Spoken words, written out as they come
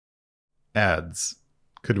Ads.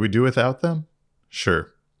 Could we do without them?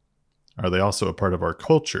 Sure. Are they also a part of our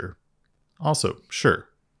culture? Also, sure.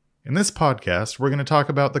 In this podcast, we're going to talk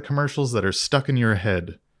about the commercials that are stuck in your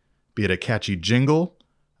head, be it a catchy jingle,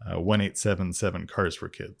 1877 Cars for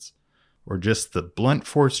Kids, or just the blunt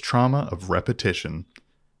force trauma of repetition.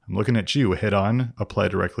 I'm looking at you, head on, apply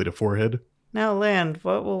directly to forehead. Now, Land,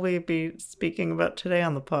 what will we be speaking about today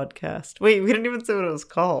on the podcast? Wait, we didn't even say what it was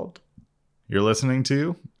called. You're listening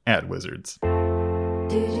to Ad Wizards.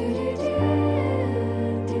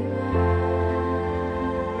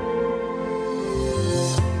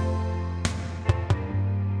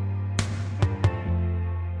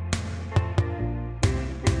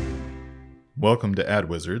 Welcome to Ad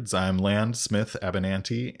Wizards. I'm Land Smith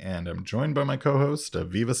Abernanti, and I'm joined by my co-host,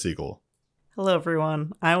 Aviva Siegel. Hello,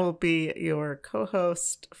 everyone. I will be your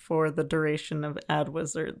co-host for the duration of Ad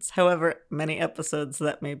Wizards, however many episodes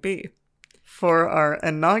that may be. For our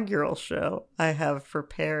inaugural show, I have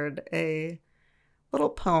prepared a little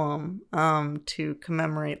poem to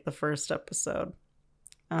commemorate the first episode.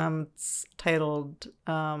 It's titled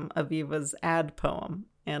Aviva's Ad Poem,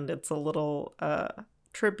 and it's a little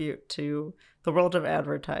tribute to the world of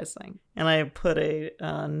advertising. And I put a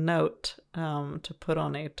note to put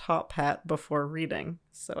on a top hat before reading,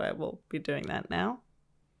 so I will be doing that now.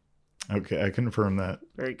 Okay, I confirm that.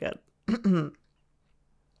 Very good.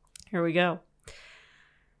 Here we go.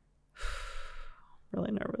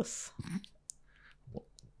 Really nervous.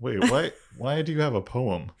 Wait, why do you have a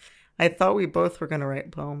poem? I thought we both were going to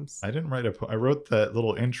write poems. I didn't write a poem. I wrote that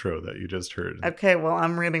little intro that you just heard. Okay, well,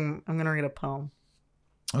 I'm going to read a poem.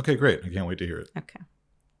 Okay, great. I can't wait to hear it. Okay.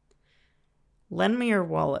 Lend me your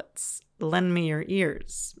wallets. Lend me your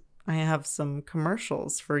ears. I have some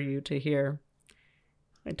commercials for you to hear.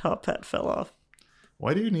 My top hat fell off.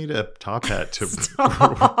 Why do you need a top hat to...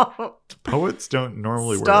 Stop. Poets don't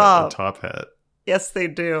normally wear a top hat. Yes, they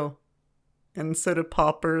do. And so do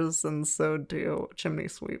poppers, and so do chimney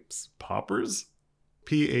sweeps. Poppers?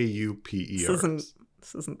 P-A-U-P-E-R.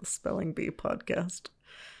 This isn't the Spelling Bee podcast.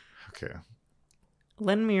 Okay.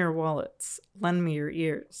 Lend me your wallets. Lend me your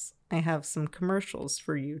ears. I have some commercials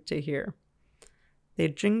for you to hear. They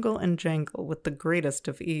jingle and jangle with the greatest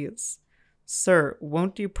of ease. Sir,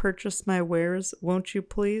 won't you purchase my wares, won't you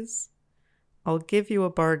please? I'll give you a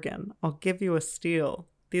bargain. I'll give you a steal.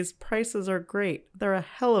 These prices are great. They're a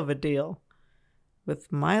hell of a deal.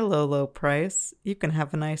 With my low price, you can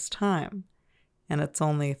have a nice time. And it's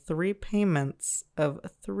only 3 payments of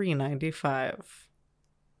 $3.95.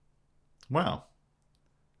 Wow.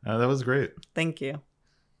 That was great. Thank you.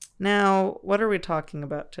 Now, what are we talking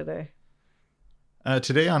about today?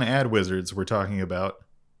 Today on Ad Wizards, we're talking about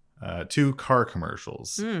 2 car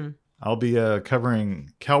commercials. I'll be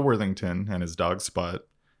covering Cal Worthington and his dog Spot,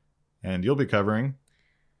 and you'll be covering...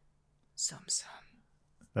 Zoom Zoom.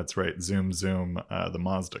 That's right, Zoom Zoom, the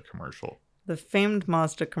Mazda commercial. The famed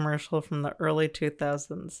Mazda commercial from the early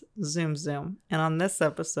 2000s, Zoom Zoom. And on this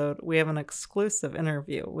episode, we have an exclusive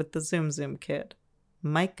interview with the Zoom Zoom kid,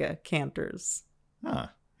 Micah Canters.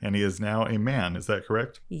 And he is now a man, is that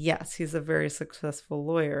correct? Yes, he's a very successful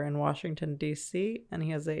lawyer in Washington, D.C., and he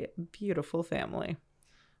has a beautiful family.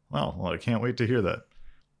 Well, I can't wait to hear that.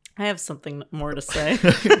 I have something more to say.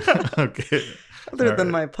 Okay. Other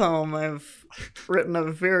than my poem, I've written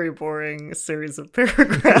a very boring series of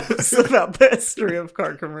paragraphs about the history of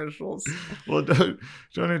car commercials. Well, don't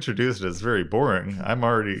introduce it as very boring. I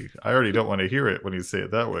already don't want to hear it when you say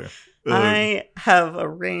it that way. I have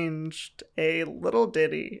arranged a little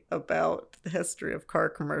ditty about the history of car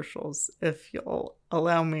commercials, if you'll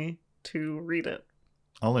allow me to read it.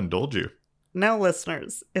 I'll indulge you. Now,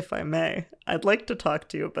 listeners, if I may, I'd like to talk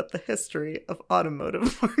to you about the history of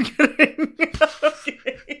automotive marketing.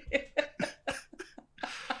 Okay.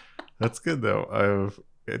 That's good, though.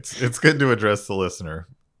 It's good to address the listener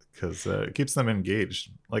because it keeps them engaged.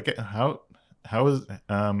 Like, how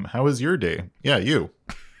is your day? Yeah, you.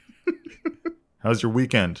 How's your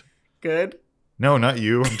weekend? Good. No, not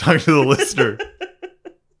you. I'm talking to the listener.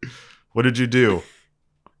 What did you do?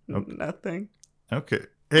 Nothing. Okay.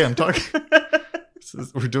 Hey, I'm talking.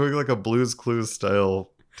 We're doing like a Blue's Clues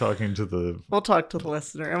style talking to the... We'll talk to the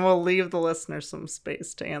listener, and we'll leave the listener some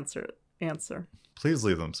space to answer. Please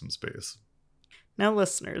leave them some space. Now,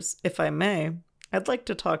 listeners, if I may, I'd like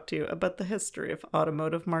to talk to you about the history of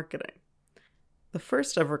automotive marketing. The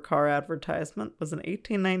first ever car advertisement was in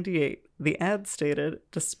 1898. The ad stated,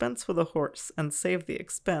 "Dispense with a horse and save the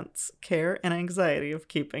expense, care, and anxiety of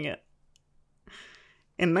keeping it."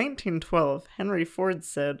 In 1912, Henry Ford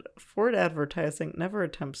said, "Ford advertising never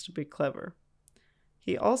attempts to be clever."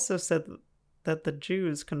 He also said that the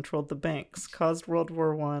Jews controlled the banks, caused World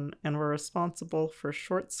War I, and were responsible for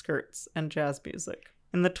short skirts and jazz music.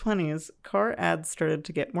 In the 20s, car ads started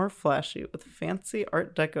to get more flashy with fancy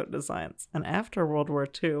Art Deco designs, and after World War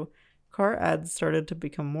II, car ads started to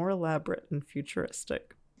become more elaborate and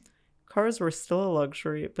futuristic. Cars were still a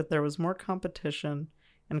luxury, but there was more competition,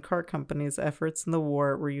 and car companies' efforts in the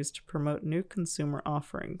war were used to promote new consumer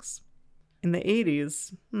offerings. In the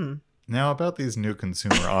 80s, Now, about these new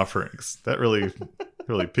consumer offerings, that really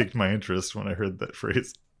piqued my interest when I heard that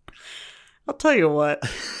phrase. I'll tell you what,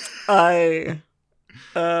 I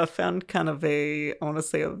found kind of I want to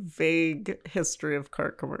say a vague history of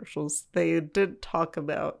car commercials. They did talk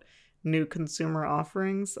about new consumer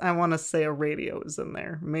offerings. I want to say a radio was in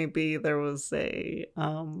there. Maybe there was they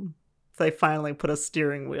finally put a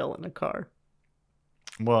steering wheel in a car.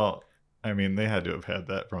 Well, I mean, they had to have had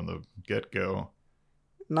that from the get-go.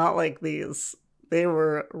 Not like these. They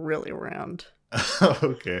were really round.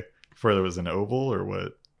 Okay. Before there was an oval or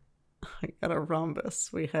what? I got a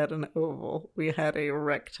rhombus. We had an oval. We had a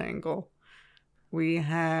rectangle. We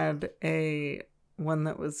had a one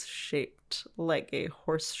that was shaped like a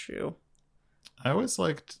horseshoe. I always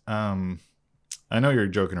liked, I know you're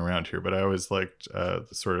joking around here, but I always liked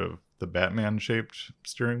sort of the Batman-shaped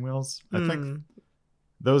steering wheels. I think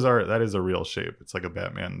that is a real shape. It's like a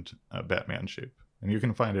Batman shape. And you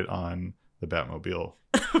can find it on the Batmobile.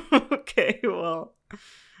 Okay, well,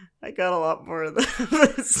 I got a lot more of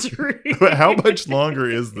the history. How much longer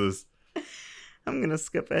is this? I'm going to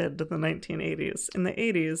skip ahead to the 1980s. In the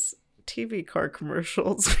 80s, TV car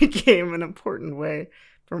commercials became an important way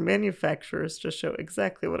for manufacturers to show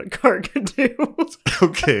exactly what a car could do.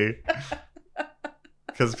 Okay.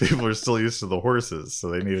 Because people are still used to the horses,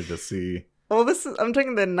 so they needed to see. Well, I'm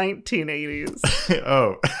talking the 1980s.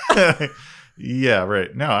 Oh. Yeah,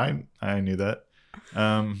 right. No, I knew that.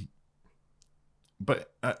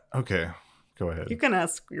 But okay, go ahead. You can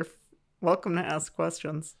ask. You're welcome to ask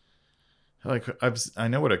questions. Like I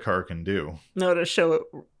know what a car can do. No, to show it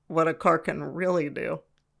what a car can really do.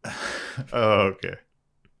 Oh, okay.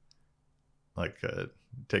 Like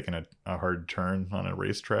taking a hard turn on a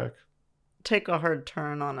racetrack. Take a hard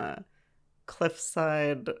turn on a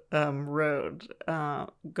cliffside road.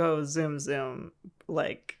 Go zoom zoom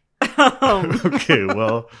like. Okay,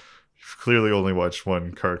 well, you've clearly only watched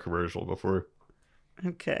one car commercial before.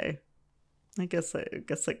 Okay, I guess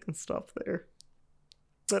I can stop there.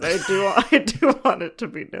 But I do want it to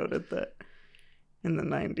be noted that in the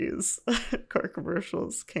 90s, car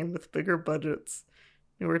commercials came with bigger budgets,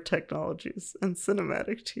 newer technologies, and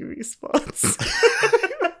cinematic TV spots.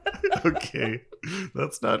 Okay,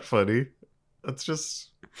 that's not funny. That's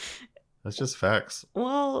just facts.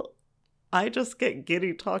 Well, I just get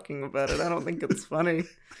giddy talking about it. I don't think it's funny.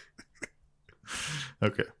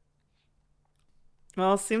 Okay.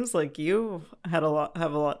 Well, it seems like you have a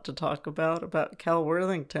lot to talk about Cal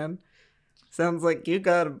Worthington. Sounds like you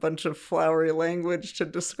got a bunch of flowery language to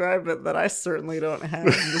describe it that I certainly don't have.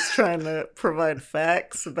 I'm just trying to provide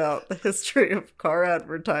facts about the history of car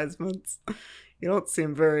advertisements. You don't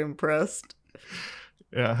seem very impressed.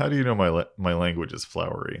 Yeah, how do you know my language is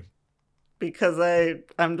flowery? Because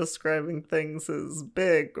I'm describing things as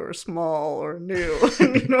big or small or new,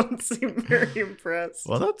 and you don't seem very impressed.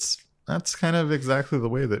 Well, that's kind of exactly the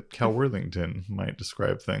way that Cal Worthington might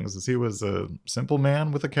describe things, as he was a simple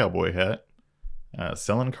man with a cowboy hat,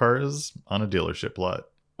 selling cars on a dealership lot.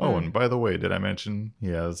 Oh, and by the way, did I mention he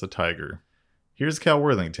has a tiger? Here's Cal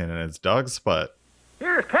Worthington and his dog Spot.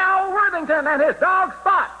 Here's Cal Worthington and his dog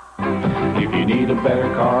Spot. If you need a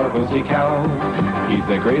better car, go see Cal. He's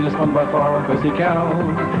the greatest one by far, go see Cal.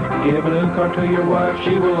 Give a new car to your wife,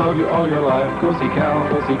 she will love you all your life. Go see Cal,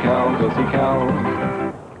 go see Cal, go see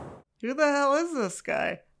Cal. Who the hell is this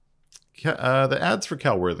guy? The ads for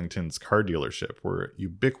Cal Worthington's car dealership were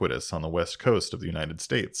ubiquitous on the west coast of the United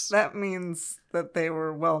States. That means that they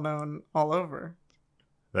were well known all over.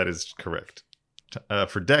 That is correct.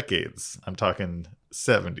 For decades, I'm talking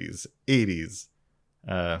 70s, 80s,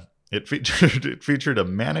 it featured a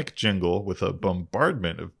manic jingle with a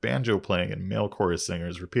bombardment of banjo playing and male chorus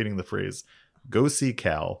singers repeating the phrase, "Go see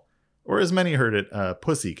Cal," or as many heard it,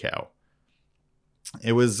 "Pussy Cow."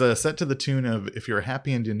 It was set to the tune of "If you're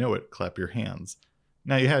happy and you know it, clap your hands."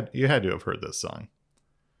 Now you had to have heard this song.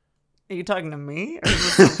 Are you talking to me, or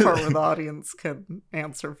is this the part where the audience can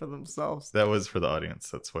answer for themselves? That was for the audience.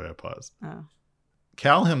 That's why I paused. Oh.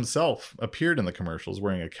 Cal himself appeared in the commercials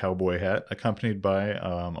wearing a cowboy hat, accompanied by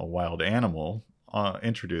a wild animal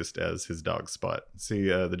introduced as his dog Spot. See,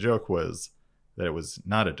 the joke was that it was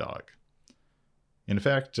not a dog. In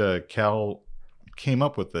fact, Cal came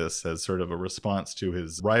up with this as sort of a response to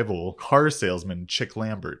his rival car salesman, Chick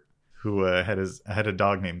Lambert, who had a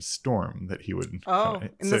dog named Storm that he would. Oh,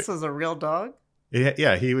 and this was a real dog?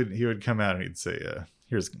 Yeah, he would come out and he'd say,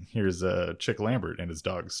 here's Chick Lambert and his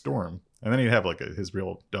dog Storm, and then he'd have like his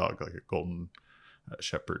real dog, like a golden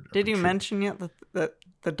shepherd. Did you mention yet that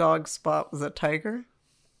the dog Spot was a tiger?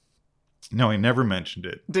 No, he never mentioned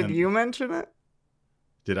it. Did you mention it?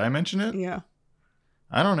 Did I mention it? Yeah.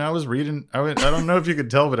 I don't know. I was reading. I don't know if you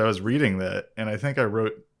could tell, but I was reading that, and I think I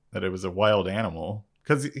wrote that it was a wild animal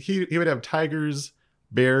because he would have tigers,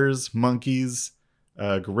 bears, monkeys,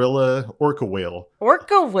 gorilla, orca whale.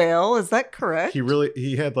 Orca whale, is that correct?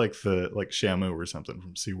 He had like Shamu or something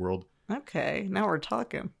from SeaWorld. Okay, now we're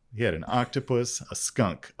talking. He had an octopus, a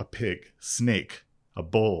skunk, a pig, snake, a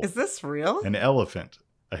bull. Is this real? An elephant,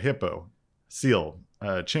 a hippo, seal,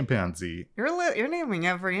 a chimpanzee. You're naming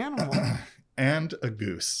every animal. And a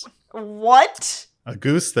goose. What? A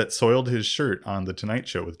goose that soiled his shirt on The Tonight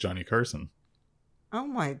Show with Johnny Carson. Oh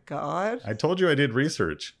my god. I told you I did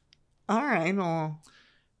research. All right, well.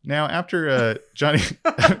 Now, after Johnny...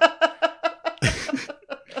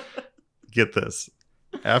 Get this.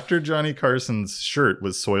 After Johnny Carson's shirt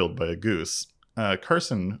was soiled by a goose,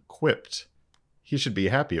 Carson quipped he should be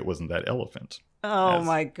happy it wasn't that elephant. Oh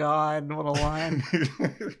my god, what a line.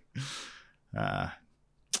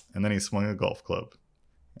 And then he swung a golf club.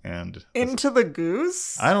 And into the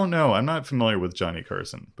goose? I don't know. I'm not familiar with Johnny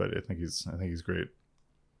Carson, but I think he's great.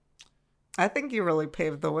 I think you really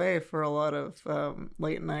paved the way for a lot of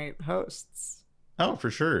late night hosts. Oh,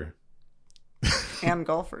 for sure. And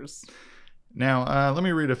golfers. Now, let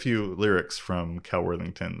me read a few lyrics from Cal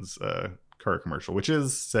Worthington's car commercial, which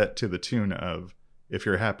is set to the tune of If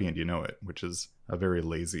You're Happy and You Know It, which is a very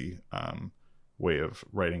lazy way of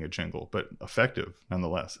writing a jingle, but effective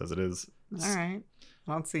nonetheless, as it is. All right.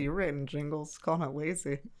 I don't see you writing jingles, calling it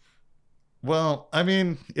lazy. Well, I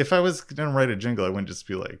mean, if I was going to write a jingle, I wouldn't just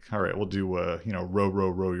be like, all right, we'll do, row, row,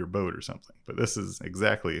 row your boat or something. But this is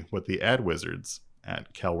exactly what the ad wizards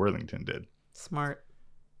at Cal Worthington did. Smart.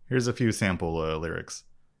 Here's a few sample lyrics.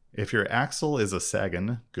 If your axle is a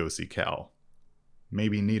saggin', go see Cal.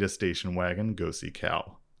 Maybe need a station wagon, go see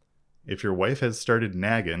Cal. If your wife has started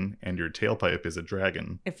nagging and your tailpipe is a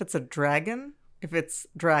dragon. If it's a dragon? If it's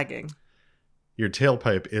dragging. Your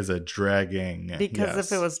tailpipe is a dragging. Because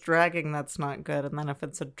yes. if it was dragging, that's not good. And then if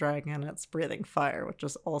it's a dragon, it's breathing fire, which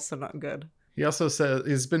is also not good. He also says,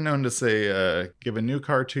 he's been known to say, give a new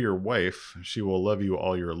car to your wife. She will love you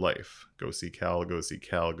all your life. Go see Cal, go see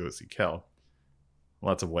Cal, go see Cal.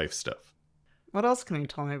 Lots of wife stuff. What else can you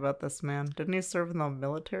tell me about this man? Didn't he serve in the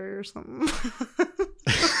military or something?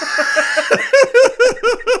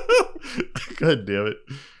 God damn it.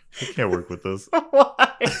 I can't work with this. Why?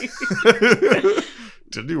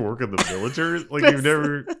 Didn't you work in the military? Like you've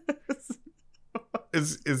never...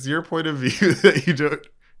 Is your point of view that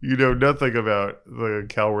you know nothing about the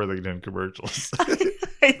Cal Worthington commercials?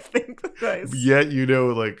 I think that Yet you know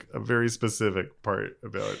like a very specific part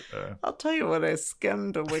about... I'll tell you what, I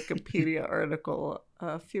skimmed a Wikipedia article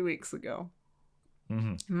a few weeks ago.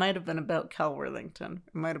 Mm-hmm. It might have been about Cal Worthington.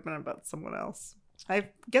 It might have been about someone else. I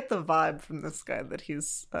get the vibe from this guy that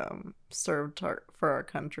he's served for our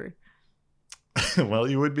country. Well,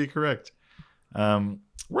 you would be correct.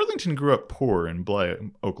 Worthington grew up poor in Bly,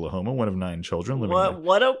 Oklahoma, one of 9 children living in...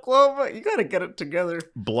 What, Oklahoma? You gotta get it together.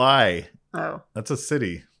 Bly. Oh. That's a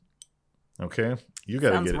city. Okay? You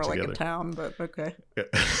gotta Sounds get it more together. like a town, but okay.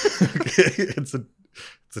 Okay. It's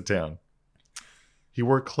a town. He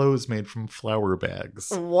wore clothes made from flour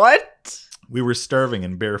bags. What? We were starving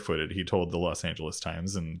and barefooted, he told the Los Angeles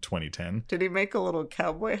Times in 2010. Did he make a little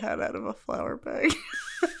cowboy hat out of a flour bag?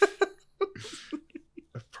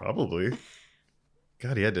 Probably.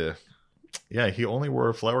 God, he had to... Yeah, he only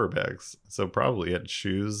wore flour bags. So probably he had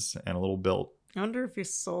shoes and a little belt. I wonder if he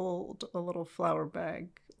sold a little flour bag.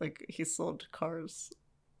 Like he sold cars.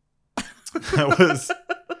 That was...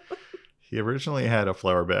 He originally had a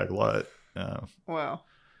flour bag lot. Wow.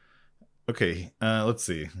 Okay, let's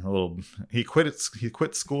see. He quit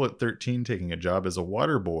school at 13, taking a job as a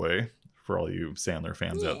water boy. For all you Sandler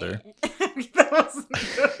fans out there. That wasn't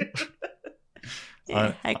good.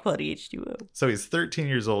 High quality H2O. So he's 13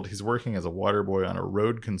 years old. He's working as a water boy on a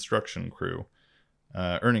road construction crew,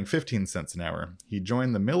 earning 15 cents an hour. He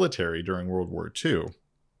joined the military during World War II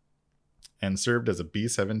and served as a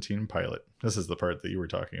B-17 pilot. This is the part that you were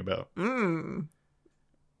talking about.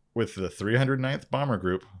 With the 309th Bomber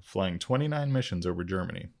Group, flying 29 missions over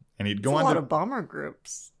Germany. And he'd go on a lot of bomber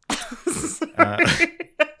groups.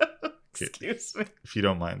 Excuse me. If you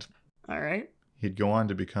don't mind. All right. He'd go on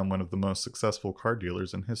to become one of the most successful car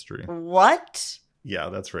dealers in history. What? Yeah,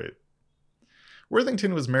 that's right.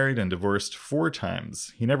 Worthington was married and divorced 4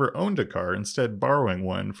 times. He never owned a car, instead borrowing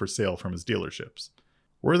one for sale from his dealerships.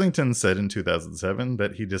 Worthington said in 2007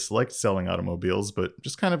 that he disliked selling automobiles, but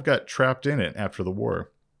just kind of got trapped in it after the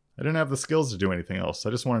war. I didn't have the skills to do anything else.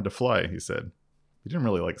 I just wanted to fly, he said. He didn't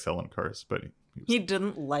really like selling cars, but he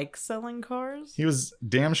didn't like selling cars? He was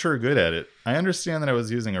damn sure good at it. I understand that I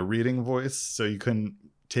was using a reading voice, so you couldn't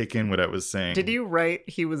take in what I was saying. Did you write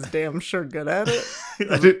he was damn sure good at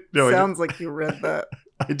it? Sounds like you read that.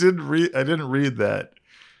 I didn't read that.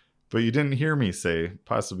 But you didn't hear me say,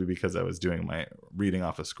 possibly because I was doing my reading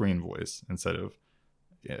off a screen voice instead of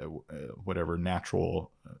whatever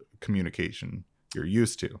natural communication you're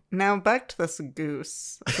used to. Now back to this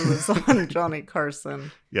goose who was on Johnny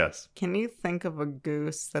Carson. Yes. Can you think of a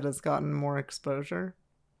goose that has gotten more exposure?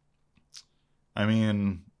 I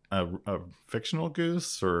mean, a fictional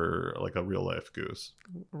goose or like a real life goose?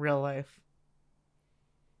 Real life.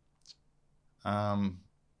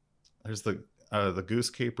 There's the Goose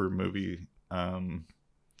Caper movie. No,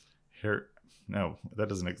 that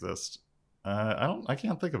doesn't exist. I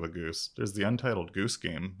can't think of a goose. There's the Untitled Goose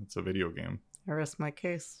Game. It's a video game. I rest my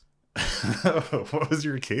case. What was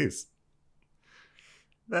your case?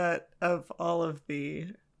 That of all of the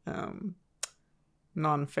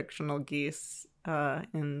non-fictional geese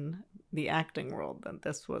in the acting world, that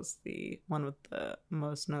this was the one with the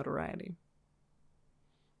most notoriety.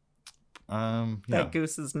 Yeah. That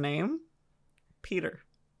goose's name? Peter.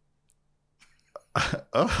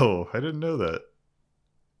 Oh, I didn't know that.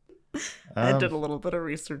 I did a little bit of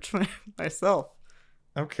research myself.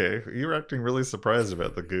 Okay, you were acting really surprised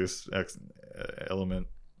about the goose element.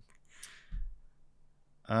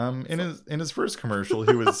 In his first commercial,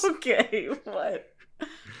 he was okay.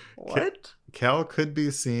 What? Cal could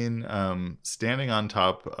be seen standing on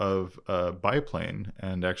top of a biplane,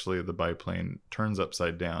 and actually the biplane turns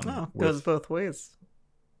upside down. Oh, goes both ways.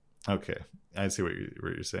 Okay, I see what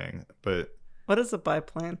you're saying, but what is a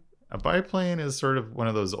biplane? A biplane is sort of one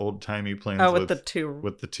of those old-timey planes with the two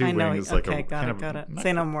wings, like okay, got it.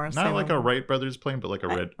 Say no more. Not like a Wright Brothers plane, but like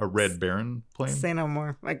a Red Baron plane. Say no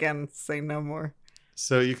more. Again, say no more.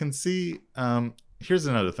 So you can see, here's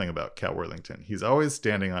another thing about Cal Worthington. He's always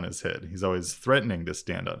standing on his head. He's always threatening to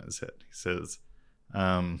stand on his head. He says,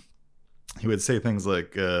 he would say things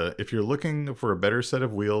like, if you're looking for a better set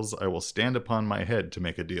of wheels, I will stand upon my head to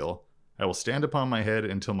make a deal. I will stand upon my head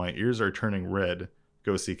until my ears are turning red.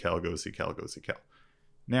 Go see Cal, go see Cal, go see Cal.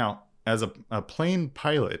 Now, as a plane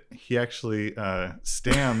pilot, he actually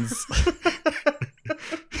stands...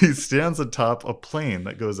 he stands atop a plane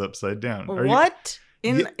that goes upside down. What?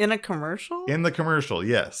 In a commercial? In the commercial,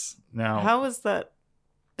 yes. Now, how is that?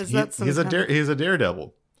 That some he's a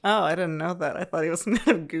daredevil. Oh, I didn't know that. I thought he was some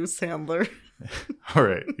kind of goose handler. All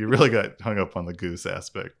right, you really got hung up on the goose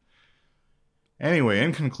aspect. Anyway,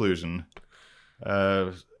 in conclusion,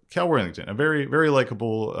 Cal Worthington, a very, very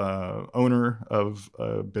likable owner of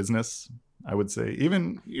a business, I would say.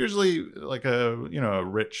 Even usually like a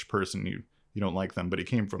rich person, you don't like them, but he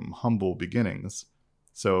came from humble beginnings.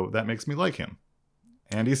 So that makes me like him.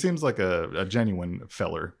 And he seems like a genuine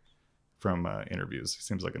feller from interviews. He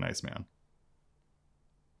seems like a nice man.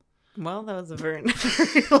 Well, that was a very,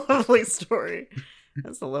 very lovely story.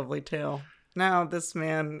 That's a lovely tale. Now, this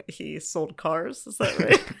man, he sold cars. Is that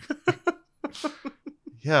right?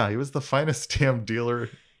 Yeah, he was the finest damn dealer.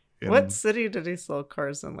 What city did he sell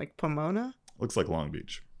cars in? Like Pomona? Looks like Long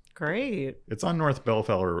Beach. Great. It's on North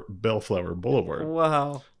Bellflower Boulevard.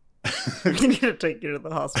 Wow. We need to take you to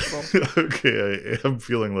the hospital. Okay, I am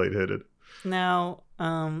feeling lightheaded. Now,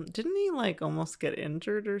 didn't he like almost get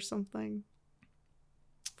injured or something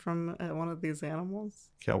from one of these animals?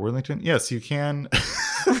 Cal Worthington? Yes, you can.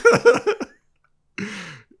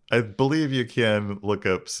 I believe you can look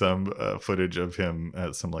up some footage of him,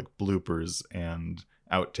 some like bloopers and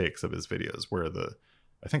outtakes of his videos where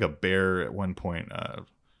I think a bear at one point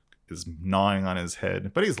is gnawing on his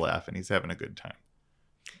head, but he's laughing. He's having a good time.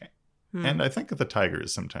 And I think the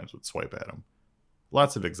tigers sometimes would swipe at him.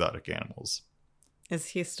 Lots of exotic animals. Is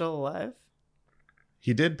he still alive?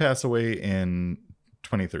 He did pass away in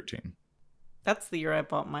 2013. That's the year I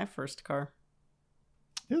bought my first car.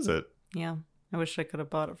 Is it? Yeah. I wish I could have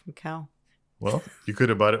bought it from Cal. Well, you could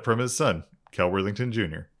have bought it from his son, Cal Worthington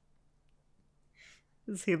Jr.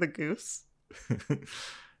 Is he the goose?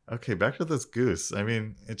 Okay, back to this goose. I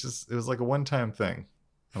mean, it was like a one-time thing.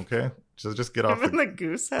 Okay? Just get off Even the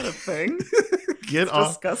goose had a thing?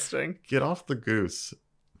 Disgusting. Get off the goose.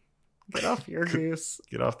 Get off your goose.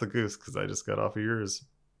 Get off the goose, because I just got off of yours.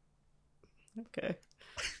 Okay.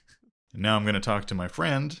 And now I'm going to talk to my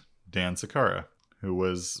friend, Dan Sakara, who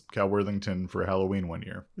was Cal Worthington for Halloween one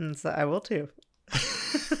year. And so I will too.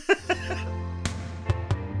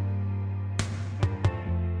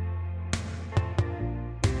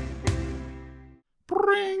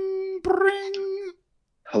 Bring, bring.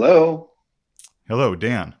 Hello, Hello,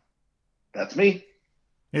 Dan. that's me.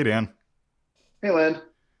 Hey, Dan. Hey, Len.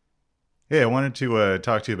 Hey, I wanted to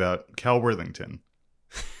talk to you about Cal Worthington.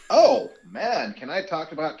 Oh man, can I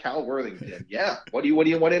talk about Cal Worthington? Yeah. What do you want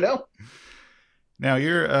to know? Now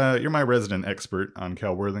you're my resident expert on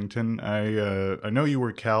Cal Worthington. I know you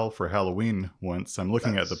were Cal for Halloween once. I'm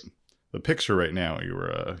looking at the picture right now.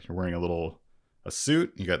 You're wearing a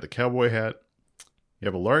suit. You got the cowboy hat. You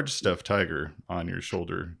have a large stuffed tiger on your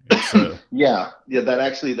shoulder. It's, Yeah.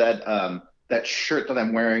 That shirt that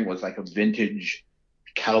I'm wearing was like a vintage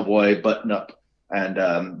cowboy button-up, and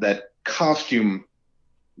that costume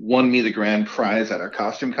won me the grand prize at our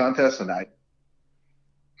costume contest, and I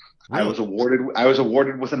was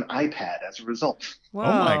awarded with an iPad as a result. Whoa.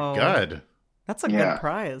 Oh my God, That's a Yeah. good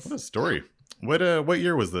prize. what a story! What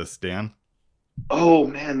year was this, Dan? Oh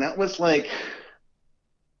man, that was like, I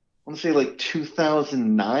want to say like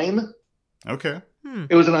 2009. Okay,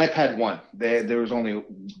 It was an iPad 1. There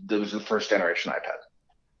was the first generation iPad.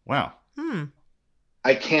 wow.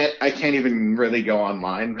 I can't even really go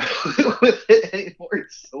online with it anymore.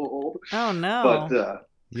 It's so old. Oh no.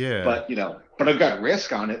 But I've got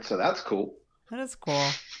Risk on it, so that's cool. That is cool.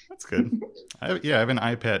 That's good. I have an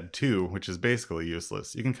iPad 2, which is basically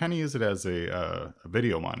useless. You can kind of use it as a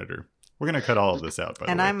video monitor. We're gonna cut all of this out, by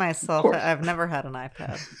the And way. I myself, Of course. I've never had an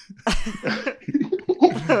iPad.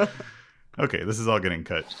 Okay, this is all getting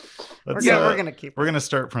cut. Let's, We're gonna keep We're gonna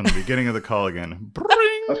start from the beginning of the call again.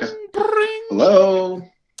 Bring, Okay. bring. Hello.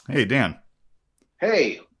 Hey, Dan.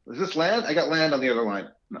 Hey, is this Land? I got Land on the other line.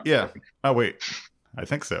 No. Yeah. Oh wait, I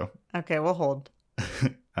think so. Okay, we'll hold.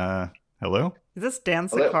 Hello. Is this Dan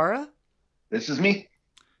Hello. Sakara? This is me.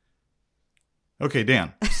 Okay,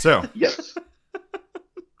 Dan. So, Yes.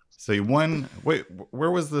 so you won. Wait, where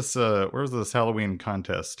was this Halloween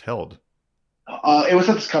contest held? It was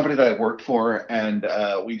at this company that I worked for, and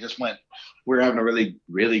we just went. We were having a really,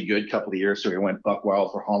 really good couple of years, so we went buck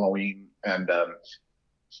wild for Halloween and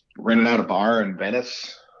rented out a bar in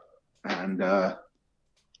Venice, and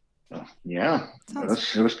yeah,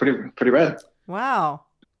 it was pretty rad. Wow.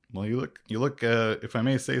 Well, you look, if I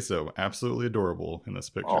may say so, absolutely adorable in this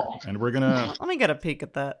picture. Oh. And we're gonna Let me get a peek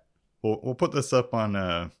at that. we'll put this up on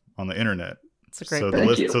the internet. It's a great So pic.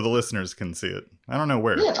 Thank you. so the listeners can see it. I don't know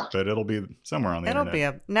where, Yeah. but it'll be somewhere on the It'll internet. be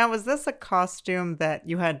up. Now, was this a costume that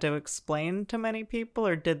you had to explain to many people,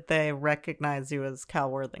 or did they recognize you as Cal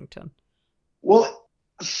Worthington? Well,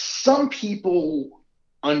 some people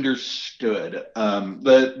understood.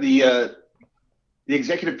 The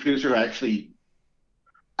executive producer actually,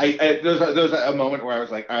 there was a moment where I was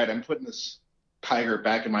like, all right, I'm putting this tiger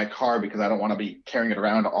back in my car because I don't want to be carrying it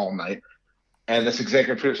around all night. And this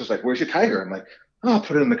executive producer was like, "Where's your tiger?" I'm like, "Oh, I'll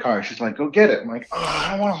put it in the car." She's like, "Go get it." I'm like, "Oh,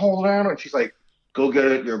 I don't want to hold it on." And she's like, "Go get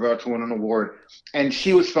it. You're about to win an award." And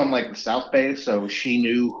she was from like the South Bay, so she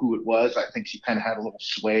knew who it was. I think she kind of had a little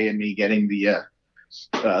sway in me getting the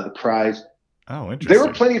prize. Oh, interesting. There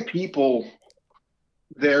were plenty of people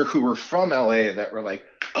there who were from LA that were like,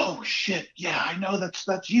 "Oh shit, yeah, I know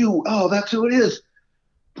that's you. Oh, that's who it is."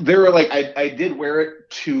 They were like, I did wear it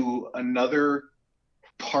to another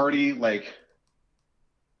party like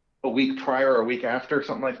a week prior or a week after,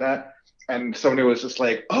 something like that, and somebody was just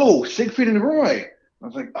like, "Oh, Siegfried and Roy." I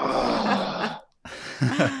was like, "Oh."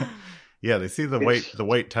 Yeah, they see the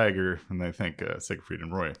white tiger and they think Siegfried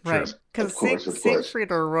and Roy. Sure. Right. Because Of course.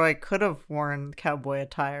 Siegfried or Roy could have worn cowboy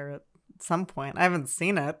attire at some point. I haven't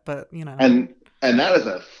seen it, but, you know. And that is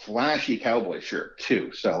a flashy cowboy shirt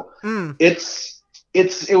too. So Mm.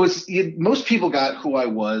 most people got who I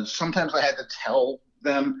was. Sometimes I had to tell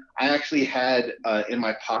them. I actually had in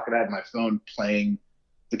my pocket, I had my phone playing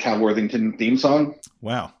the Cal Worthington theme song.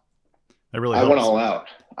 Wow. That really I helps. went all out.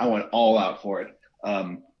 I went all out for it.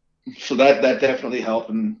 So that definitely helped.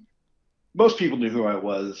 And most people knew who I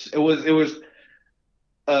was. It was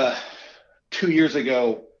 2 years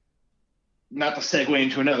ago, not to segue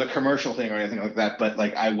into another commercial thing or anything like that, but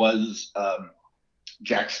like I was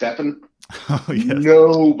Jack Steffen. Oh, yes.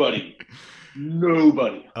 Nobody.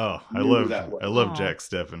 Oh, I knew love that was. Aw. Jack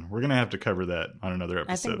Steffen. We're gonna have to cover that on another I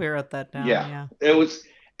episode. think we wrote that down. Yeah.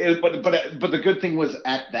 But the good thing was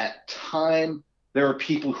at that time there were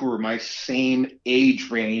people who were my same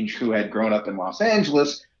age range who had grown up in Los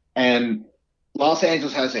Angeles, and Los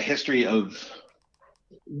Angeles has a history of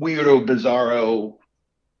weirdo, bizarro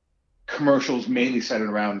commercials mainly centered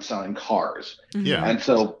around selling cars. Mhm. Yeah. And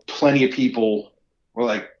so plenty of people were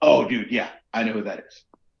like, "Oh, dude, yeah, I know who that is.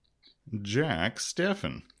 Jack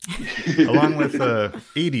Steffen. Along with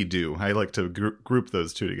 80 Do. I like to group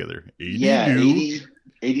those two together. 80 Yeah, Do.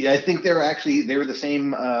 80. I think they were the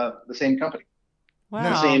same company, Wow.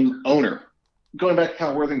 the same owner. Going back to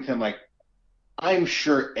Cal Worthington, like I'm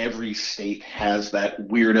sure every state has that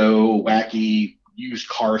weirdo, wacky used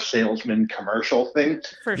car salesman commercial thing.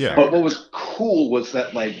 For Yeah. sure. But what was cool was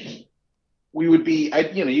that like we would be,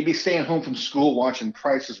 you'd be staying home from school watching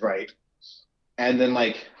Price is Right, and then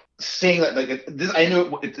like seeing that like this, I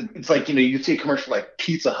know it's like you see a commercial like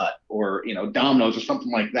Pizza Hut or Domino's or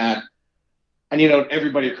something like that, and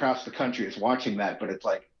everybody across the country is watching that, but it's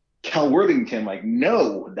like Cal Worthington, like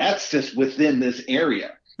no, that's just within this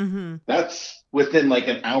area. Mm-hmm. That's within like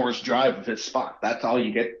an hour's drive of his spot. That's all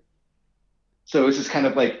you get. So it's just kind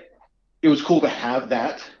of like it was cool to have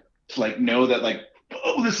that, to like know that like,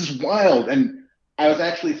 oh, this is wild. And I was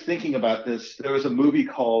actually thinking about this. There was a movie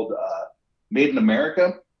called Made in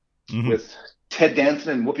America with Ted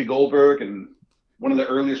Danson and Whoopi Goldberg, and one of the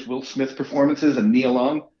earliest Will Smith performances, and Nia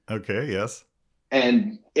Long. Okay, yes.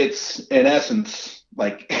 And it's in essence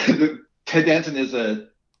like Ted Danson is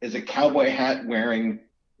a cowboy hat wearing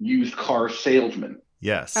used car salesman.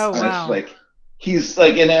 Yes. Oh, And wow. it's like he's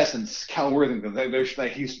like in essence Cal Worthington. There's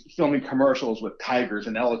like he's filming commercials with tigers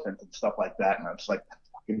and elephants and stuff like that, and I was like, that's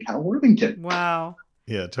fucking Cal Worthington. Wow.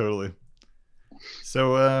 Yeah, totally.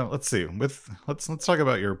 So let's see. Let's talk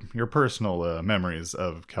about your personal memories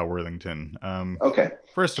of Cal Worthington. Okay.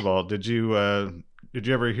 First of all, did you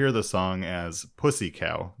ever hear the song as Pussy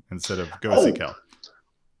Cow instead of Go See Cal?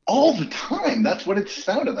 All the time. That's what it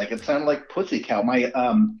sounded like. It sounded like Pussy Cow. My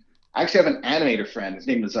I actually have an animator friend. His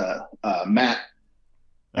name is Matt,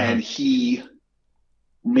 and he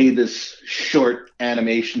made this short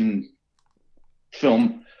animation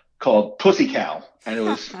film called Pussy Cow, and it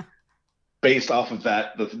was based off of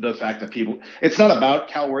that, the fact that it's not about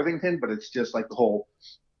Cal Worthington, but it's just like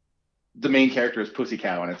the main character is Pussy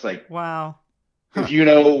Cow, and it's like, Wow. if you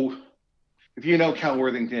know Cal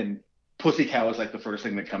Worthington, Pussy Cow is like the first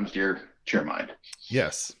thing that comes to your mind.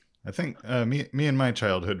 Yes. I think me and my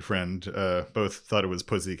childhood friend both thought it was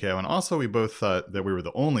Pussy Cow, and also we both thought that we were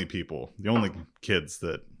the only kids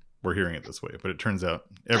that were hearing it this way. But it turns out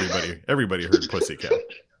everybody heard Pussy Cow.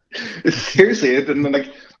 Seriously,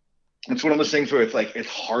 it's one of those things where it's like it's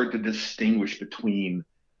hard to distinguish between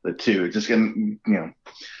the two. It's just gonna,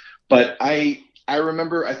 But I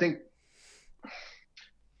remember.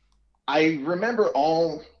 I remember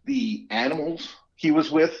all the animals he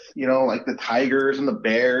was with. Like the tigers and the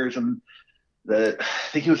bears and I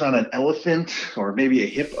think he was on an elephant or maybe a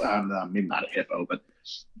hippo. Maybe not a hippo, but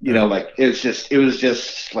like it was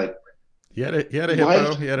just like He had a hippo.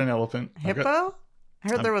 What? He had an elephant. Hippo? I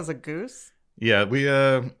heard there was a goose. Yeah, we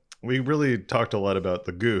really talked a lot about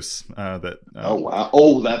the goose. oh wow,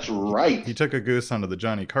 oh that's right. He took a goose onto the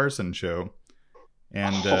Johnny Carson show,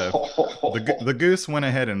 and the goose went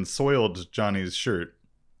ahead and soiled Johnny's shirt.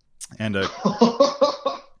 And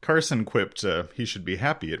Carson quipped, he should be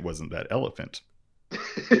happy it wasn't that elephant.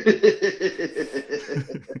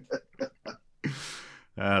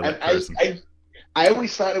 Carson. I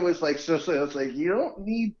always thought it was like so I was like, you don't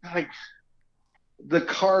need like the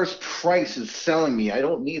car's price is selling me. I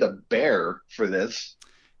don't need a bear for this.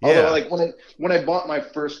 Yeah. Although like when I bought my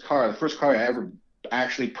first car, the first car I ever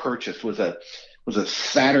actually purchased was a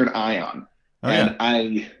Saturn Ion. Oh, and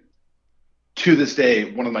I to this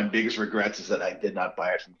day, one of my biggest regrets is that I did not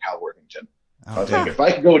buy it from Cal Worthington. I was like, if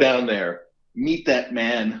I could go down there, meet that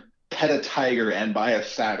man, pet a tiger, and buy a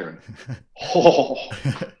Saturn. Oh.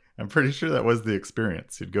 I'm pretty sure that was the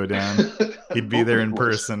experience. He'd go down, he'd be there in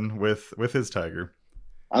person with his tiger.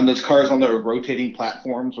 On those cars on the rotating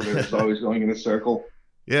platforms where they're just always going in a circle.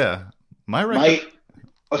 Yeah. My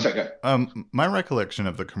recollection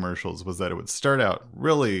of the commercials was that it would start out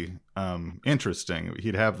really interesting.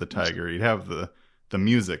 He'd have the tiger, he'd have the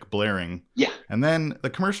music blaring. Yeah. And then the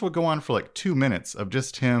commercial would go on for like 2 minutes of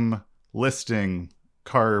just him listing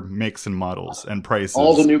car makes and models and prices.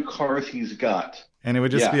 All the new cars he's got. And it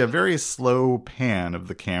would just be a very slow pan of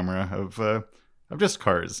the camera of just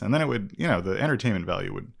cars. And then it would, the entertainment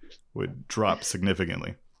value would drop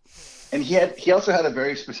significantly. And he also had a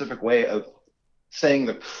very specific way of saying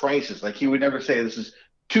the prices. Like he would never say this is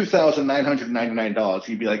 $2,999.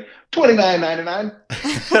 He'd be like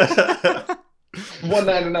 $2,999,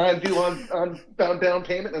 $199 due on down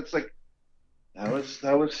payment. And it's like that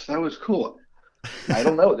was cool. I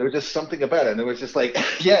don't know. There was just something about it. And it was just like,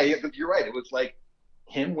 yeah, you're right. It was like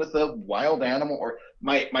him with a wild animal. Or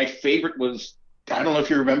my favorite was, I don't know if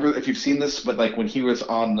you remember, if you've seen this, but like when he was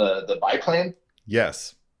on the biplane.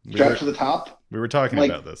 Yes. Strapped to the top. We were talking Like-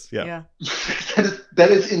 about this. Yeah. that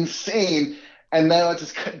is insane. And now it's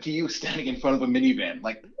just cut to you standing in front of a minivan.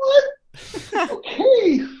 Like, what?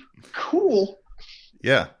 Okay, cool.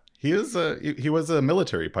 Yeah. He was a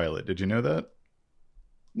military pilot. Did you know that?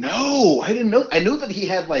 No, I didn't know. I knew that he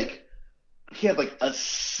had like he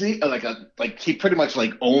pretty much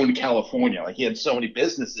like owned California. Like he had so many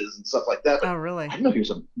businesses and stuff like that. But Oh, really? I didn't know he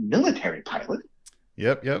was a military pilot.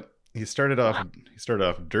 Yep. He started off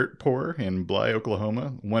dirt poor in Bly,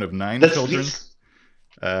 Oklahoma. One of 9 That's children. he's-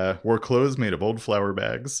 Wore clothes made of old flour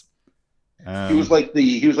bags. He was like the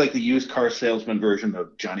used car salesman version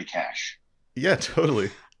of Johnny Cash. Yeah, totally.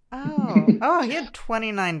 Oh, he had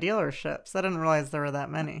 29 dealerships. I didn't realize there were that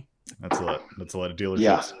many. That's a lot. That's a lot of dealerships.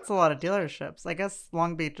 Yeah. That's a lot of dealerships. I guess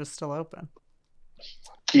Long Beach is still open.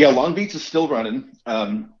 Yeah, Long Beach is still running.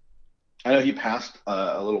 I know he passed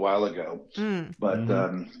a little while ago, but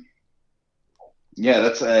yeah,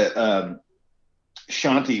 that's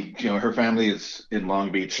Shanti. You know, her family is in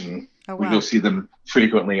Long Beach, and Oh, we wow. go see them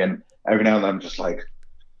frequently. And every now and then, I'm just like,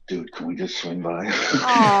 dude, can we just swing by?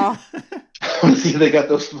 Aw, I want to see if they got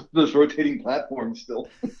those rotating platforms still.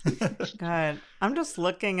 God. I'm just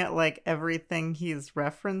looking at like everything he's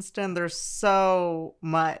referenced in. There's so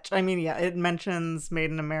much. I mean, yeah, it mentions Made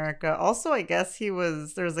in America. Also, I guess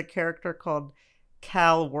there's a character called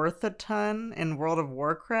Cal Worthaton in World of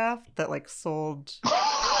Warcraft that like sold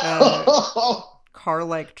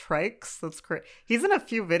car-like trikes. That's great. He's in a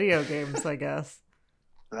few video games, I guess.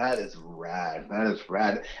 That is rad. That is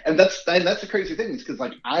rad. And that's the crazy thing, is because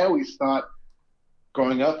like I always thought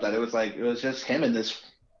growing up that it was just him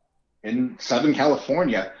in Southern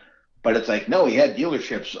California, but it's like no, he had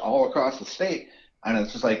dealerships all across the state, and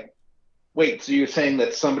it's just like, wait, so you're saying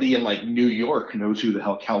that somebody in like New York knows who the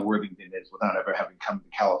hell Cal Worthington is without ever having come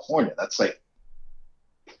to California? That's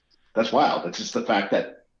wild. It's just the fact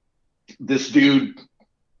that this dude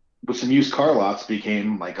with some used car lots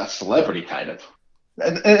became like a celebrity kind of.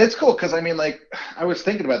 And it's cool because I mean, like, I was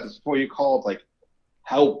thinking about this before you called, like,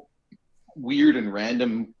 how weird and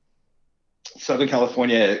random Southern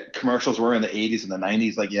California commercials were in the 80s and the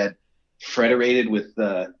 90s. Like, you had Frederated with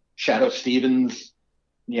Shadow Stevens.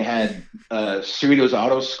 You had Cerritos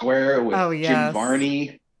Auto Square with Oh, Jim yes.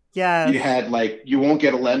 Varney. Yes. You had, like, You Won't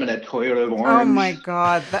Get a Lemon at Toyota Orange. Oh my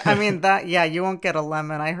God. Yeah, you won't get a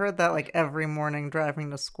lemon. I heard that like every morning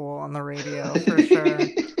driving to school on the radio for sure.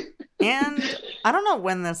 And I don't know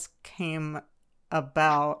when this came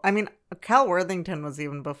about. I mean, Cal Worthington was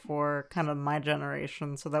even before kind of my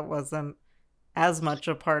generation, so that wasn't as much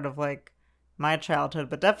a part of like my childhood,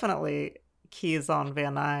 but definitely Keys on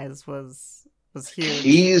Van Nuys was huge.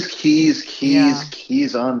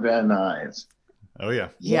 Keys on Van Nuys. Oh yeah.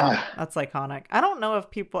 Yeah. That's iconic. I don't know if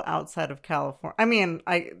people outside of California, I mean,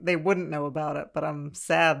 they wouldn't know about it, but I'm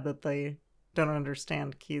sad that they don't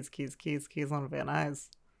understand Keys on Van Nuys.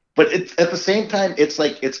 But it's at the same time, it's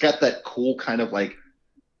like it's got that cool kind of like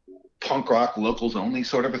punk rock locals only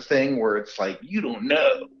sort of a thing where it's like you don't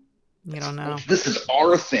know. You don't know. This is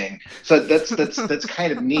our thing. So that's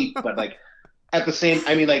kind of neat. But like at the same,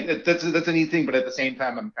 I mean, like that's a neat thing. But at the same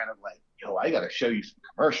time, I'm kind of like, yo, I got to show you some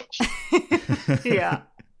commercials. Yeah.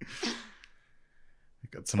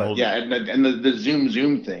 Got some But old. yeah, and the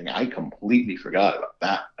zoom thing, I completely forgot about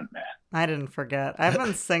that one, man. I didn't forget. I've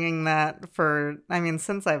been singing that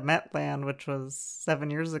since I've met Lan, which was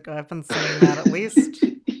 7 years ago. I've been singing that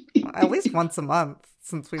at least once a month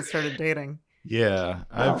since we started dating. Yeah.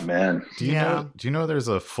 Oh man. Do you know there's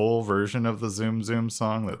a full version of the Zoom Zoom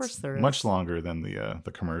song Of course that's there is. much longer than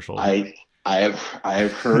the commercial? I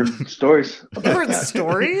have heard stories about You've heard that.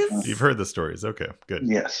 stories? You've heard the stories. Okay, good.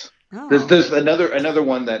 Yes. Oh. There's another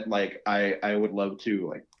one that like I would love to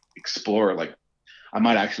like explore. Like I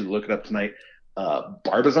might actually look it up tonight.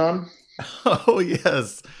 Barbizon. Oh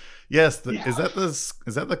yes. Yes, Yeah. is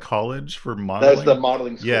that the college for modeling? That's the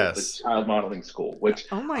modeling school, Yes. the child modeling school, which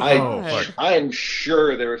Oh my I- Oh, God. fuck. I am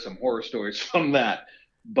sure there are some horror stories from that.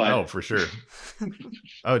 But Oh, for sure.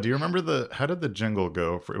 Oh, do you remember how did the jingle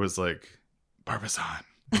go? It was like Barbizon.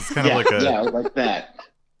 It's kind yeah, of like a yeah, like that.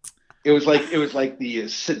 It was like the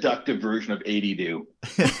seductive version of 80 Do.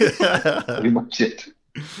 Pretty much it.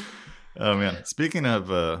 Oh man! Speaking of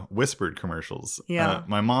whispered commercials, Yeah.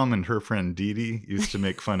 my mom and her friend Dee Dee used to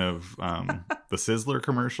make fun of the Sizzler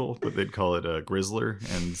commercial, but they'd call it a Grizzler,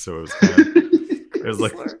 and so it was kind of,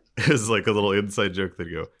 it was like a little inside joke.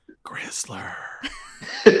 They'd go Grizzler.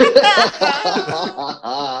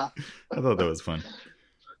 I thought that was fun.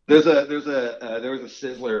 there was a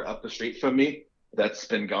Sizzler up the street from me that's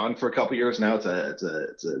been gone for a couple years now. It's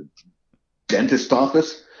a dentist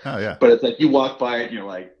office, Oh yeah. but it's like you walk by it and you're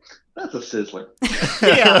like, That's a Sizzler.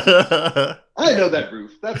 Yeah. I know that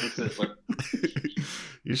roof. That's a Sizzler.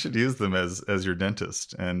 You should use them as your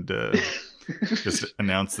dentist and just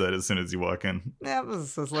announce that as soon as you walk in. Yeah, it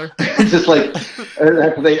was a Sizzler. Just like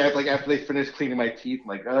after they finish cleaning my teeth, I'm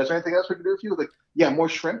like, is there anything else we can do with you? Like, yeah, more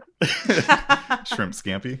shrimp. Shrimp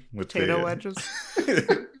scampi with Potato wedges.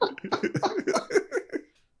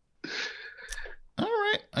 All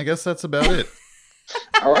right, I guess that's about it.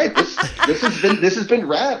 All right, this has been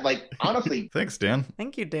rad. Like, honestly, Thanks, Dan.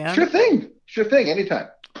 Thank you, Dan. sure thing, anytime.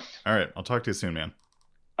 All right, I'll talk to you soon, man.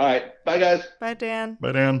 All right, bye guys. Bye, Dan.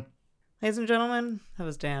 Bye, Dan. Ladies and gentlemen, that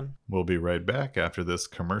was Dan. We'll be right back after this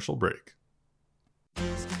commercial break.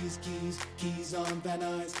 Keys on Van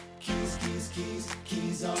Nuys.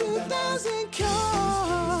 Keys on 2,000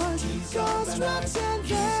 cars, golf trucks and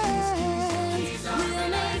vans. We'll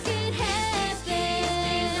make it happen.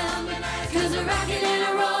 'Cause we're rocking and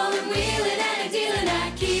a rolling, wheeling and a dealing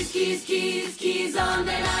at Keys on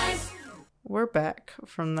Van Nuys. We're back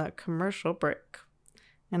from the commercial break.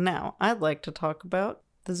 And now I'd like to talk about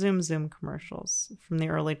the Zoom Zoom commercials from the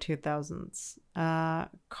early 2000s.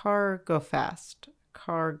 Car go fast.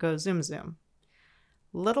 Car go zoom zoom.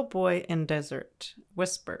 Little boy in desert.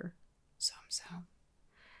 Whisper. Zoom zoom.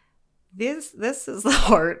 This is the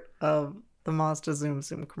heart of the Mazda Zoom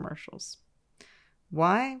Zoom commercials.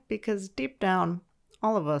 Why? Because deep down,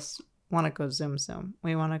 all of us want to go zoom zoom.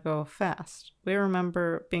 We want to go fast. We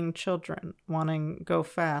remember being children, wanting to go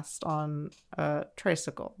fast on a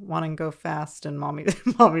tricycle, wanting to go fast in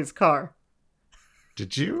mommy's car.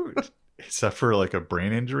 Did you suffer like a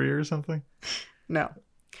brain injury or something? No.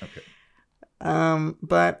 Okay.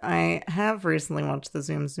 But I have recently watched the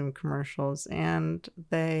Zoom Zoom commercials, and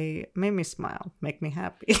they made me smile, make me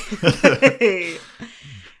happy. They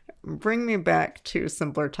bring me back to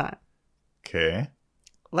simpler time. Okay.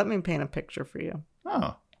 Let me paint a picture for you.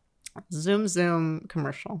 Oh. Zoom Zoom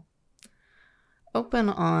commercial. Open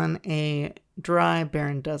on a dry,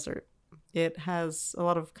 barren desert. It has a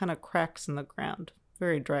lot of kind of cracks in the ground.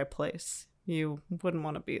 Very dry place. You wouldn't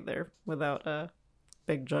want to be there without a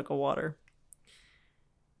big jug of water.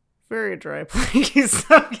 Very dry place.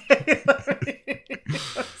 Okay.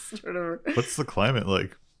 What's the climate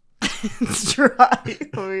like? It's dry.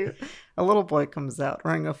 A little boy comes out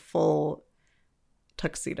wearing a full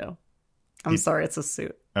tuxedo. I'm sorry, it's a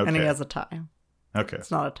suit. Okay. And he has a tie. Okay. It's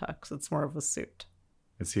not a tux, it's more of a suit.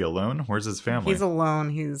 Is he alone? Where's his family? He's alone.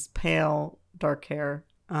 He's pale, dark hair.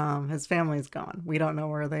 His family's gone. We don't know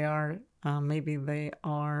where they are. Maybe they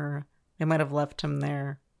might have left him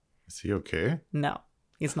there. Is he okay? No,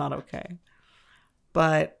 he's not okay.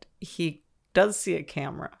 But he does see a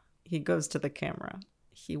camera. He goes to the camera.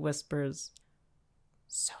 He whispers,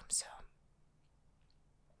 zoom, zoom.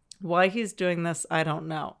 Why he's doing this, I don't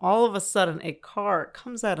know. All of a sudden, a car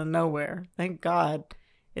comes out of nowhere. Thank God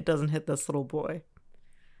it doesn't hit this little boy.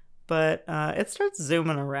 But it starts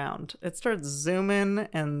zooming around. It starts zooming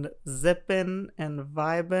and zipping and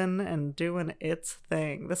vibing and doing its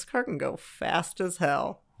thing. This car can go fast as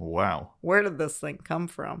hell. Wow. Where did this thing come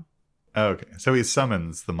from? Okay, so he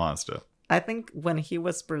summons the Mazda. I think when he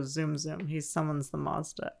whispers zoom zoom, he summons the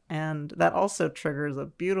Mazda. And that also triggers a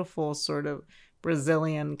beautiful sort of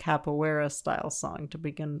Brazilian capoeira style song to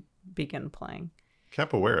begin playing.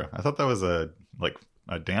 Capoeira. I thought that was a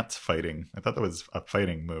dance fighting. I thought that was a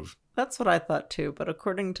fighting move. That's what I thought too, but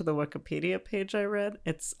according to the Wikipedia page I read,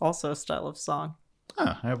 it's also a style of song.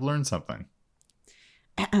 Ah, I have learned something.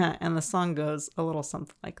 And the song goes a little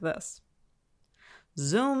something like this.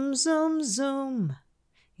 Zoom, zoom, zoom.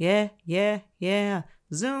 Yeah, yeah, yeah.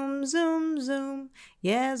 Zoom, zoom, zoom.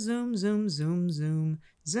 Yeah, zoom, zoom, zoom, zoom.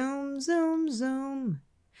 Zoom, zoom, zoom.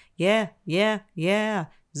 Yeah, yeah, yeah.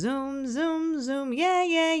 Zoom, zoom, zoom. Yeah,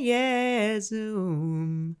 yeah, yeah.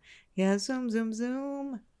 Zoom. Yeah, zoom, zoom,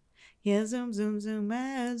 zoom. Yeah, zoom, zoom, zoom.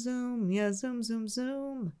 Ah, zoom. Yeah, zoom, zoom,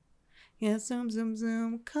 zoom. Yeah, zoom, zoom,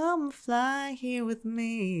 zoom. Come fly here with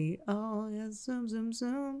me. Oh, yeah, zoom, zoom,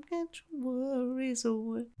 zoom. Get your worries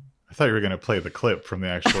away. I thought you were going to play the clip from the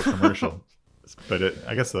actual commercial. But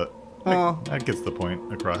I guess that gets the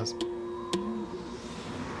point across.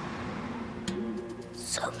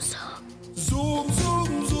 Zoom, zoom. Zoom,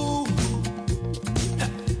 zoom, zoom.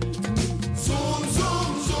 Zoom,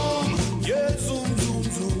 zoom, zoom. Yeah, zoom, zoom,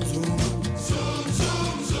 zoom, zoom. Zoom,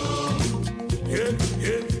 zoom, zoom. Yeah,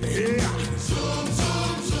 yeah, yeah. Zoom,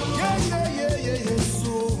 zoom, zoom. Yeah, yeah, yeah, yeah, yeah.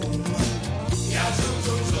 Zoom. Yeah, zoom,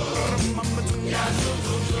 zoom, zoom. Yeah, zoom,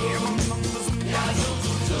 zoom, zoom. Yeah, zoom, zoom, zoom. Yeah, zoom,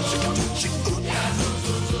 zoom, zoom. Yeah, zoom,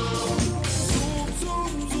 zoom, zoom. Zoom, zoom,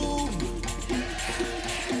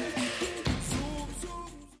 zoom.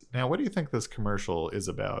 Now, what do you think this commercial is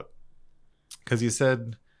about? Because you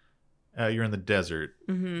said You're in the desert.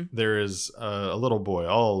 Mm-hmm. There is a little boy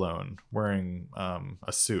all alone wearing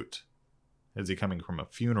a suit. Is he coming from a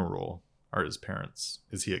funeral? Or his parents?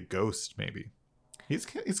 Is he a ghost, maybe? He's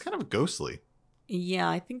kind of ghostly. Yeah,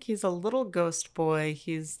 I think he's a little ghost boy.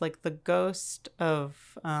 He's like the ghost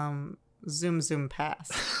of Zoom Zoom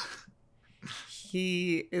Pass.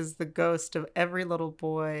 He is the ghost of every little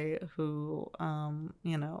boy who,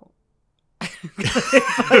 you know,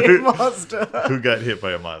 by a Mazda. Who got hit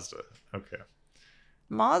by a Mazda. Okay.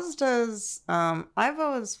 Mazda's, I've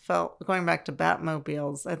always felt, going back to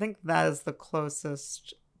Batmobiles, I think that is the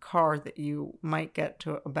closest car that you might get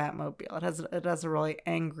to a Batmobile. It has a really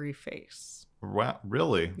angry face. Wow,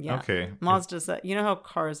 really? Yeah. Okay. Mazda's that, you know how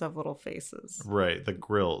cars have little faces. Right, the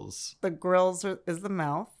grills. The grills is the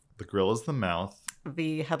mouth. The grill is the mouth.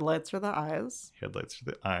 The headlights are the eyes. Headlights are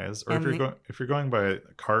the eyes. Or And if you're going by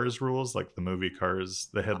Cars rules, like the movie Cars,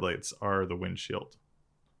 the headlights are the windshield.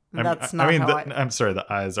 That's not how I'm sorry, the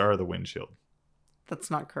eyes are the windshield.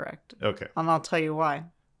 That's not correct. Okay. And I'll tell you why.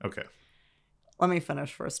 Okay. Let me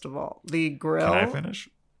finish first of all. The grill. Can I finish?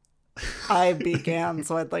 I began,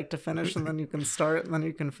 so I'd like to finish, and then you can start, and then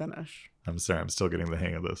you can finish. I'm sorry, I'm still getting the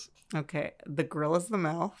hang of this. Okay. The grill is the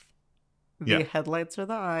mouth. The Yeah. headlights are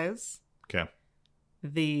the eyes. Okay.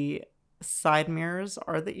 The side mirrors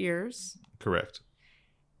are the ears. Correct.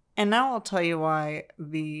 And now I'll tell you why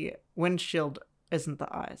the windshield isn't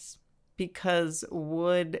the eyes. Because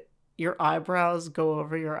would your eyebrows go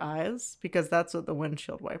over your eyes? Because that's what the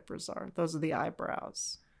windshield wipers are. Those are the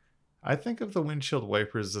eyebrows. I think of the windshield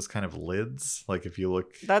wipers as kind of lids. Like if you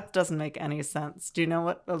look, That doesn't make any sense. Do you know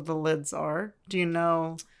what the lids are? Do you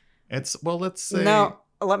know? let's say No,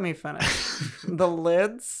 let me finish. The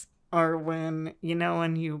lids are when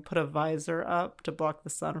you put a visor up to block the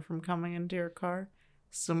sun from coming into your car.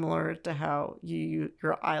 Similar to how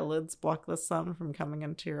your eyelids block the sun from coming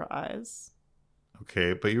into your eyes.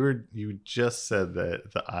 Okay, but you just said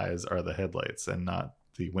that the eyes are the headlights and not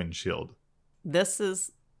the windshield. This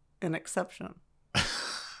is an exception.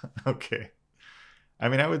 Okay. I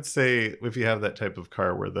mean, I would say if you have that type of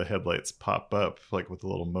car where the headlights pop up, like with a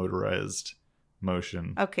little motorized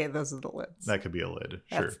motion, Okay, those are the lids. that could be a lid.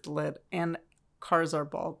 Sure. That's the lid. And cars are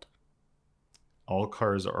bald. All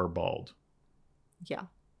cars are bald. Yeah.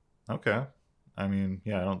 Okay. I mean,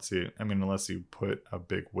 yeah, I don't see it. I mean, unless you put a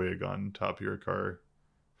big wig on top of your car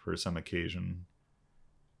for some occasion.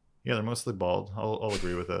 Yeah, they're mostly bald. I'll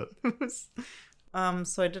agree with that.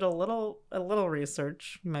 So I did a little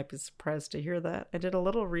research. You might be surprised to hear that. I did a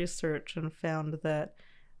little research and found that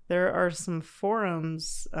there are some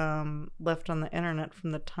forums left on the internet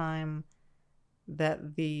from the time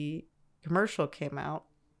that the commercial came out.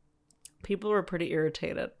 People were pretty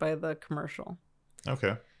irritated by the commercial.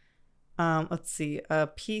 Okay. Let's see.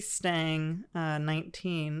 P. Stang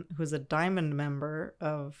 19, who's a diamond member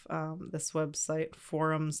of this website,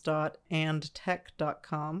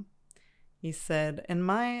 forums.andtech.com. He said, in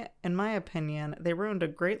my opinion, they ruined a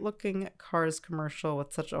great-looking Cars commercial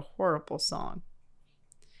with such a horrible song.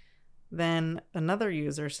 Then another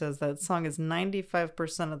user says that song is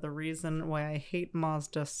 95% of the reason why I hate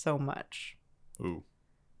Mazda so much. Ooh.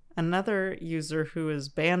 Another user who is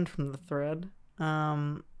banned from the thread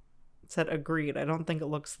said, agreed. I don't think it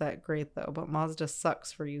looks that great, though, but Mazda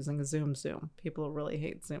sucks for using Zoom Zoom. People really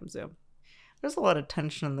hate Zoom Zoom. There's a lot of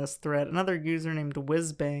tension in this thread. Another user named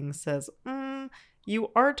Whizbang says,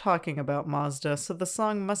 you are talking about Mazda, so the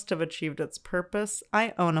song must have achieved its purpose.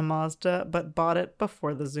 I own a Mazda, but bought it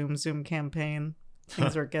before the Zoom Zoom campaign.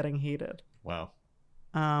 Things are getting heated. Wow.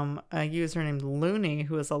 A user named Looney,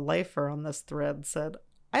 who is a lifer on this thread, said,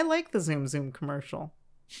 I like the Zoom Zoom commercial.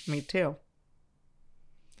 Me too.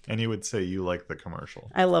 And you would say you like the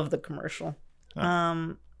commercial. I love the commercial.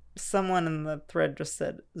 Oh. Someone in the thread just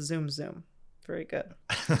said, Zoom Zoom. Very good.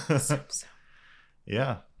 Zoom Zoom.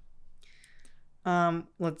 Yeah.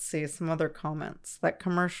 Let's see, some other comments. That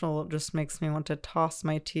commercial just makes me want to toss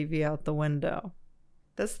my TV out the window.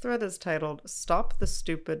 This thread is titled, Stop the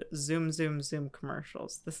Stupid Zoom Zoom Zoom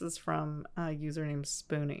Commercials. This is from a user named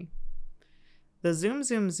Spoonie. The Zoom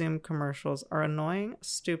Zoom Zoom commercials are annoying,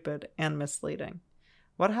 stupid, and misleading.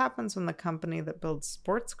 What happens when the company that builds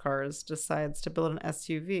sports cars decides to build an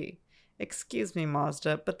SUV? Excuse me,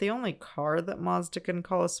 Mazda, but the only car that Mazda can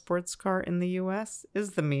call a sports car in the US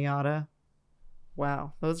is the Miata.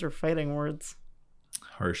 Wow, those are fighting words.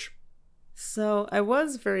 Harsh. So I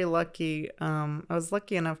was very lucky. I was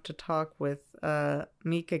lucky enough to talk with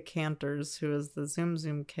Mika Cantors, who is the Zoom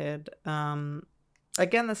Zoom kid.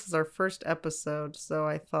 Again, this is our first episode, so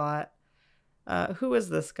I thought, who is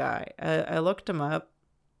this guy? I looked him up.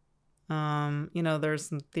 There's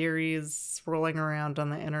some theories swirling around on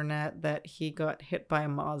the internet that he got hit by a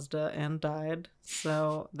Mazda and died.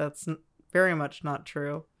 So that's very much not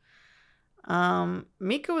true.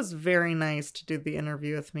 Mika was very nice to do the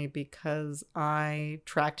interview with me because I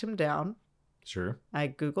tracked him down. Sure. I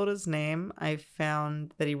Googled his name. I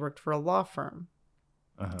found that he worked for a law firm.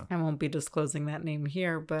 I won't be disclosing that name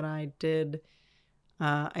here, but I did.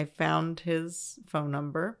 I found his phone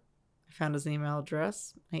number. I found his email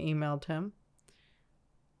address. I emailed him.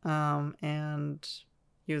 And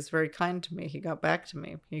he was very kind to me. He got back to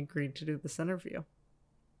me. He agreed to do this interview.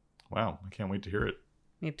 Wow. I can't wait to hear it.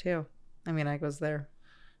 Me too. I mean, I was there.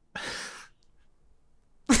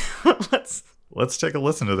 Let's take a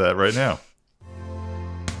listen to that right now.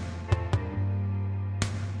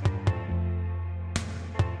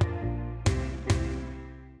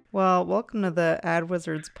 Well, welcome to the Ad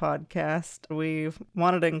Wizards podcast. We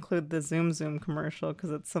wanted to include the Zoom Zoom commercial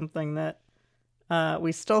because it's something that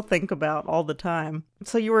we still think about all the time.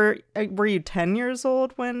 So were you 10 years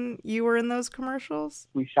old when you were in those commercials?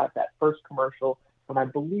 We shot that first commercial when I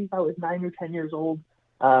believe I was 9 or 10 years old.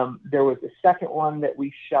 There was a second one that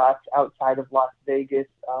we shot outside of Las Vegas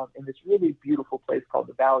in this really beautiful place called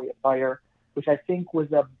the Valley of Fire, which I think was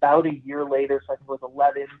about a year later, so I think it was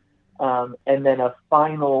 11. And then a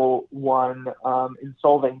final one in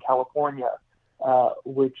Solvang, California,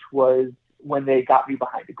 which was when they got me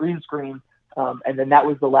behind a green screen. And then that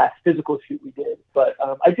was the last physical shoot we did. But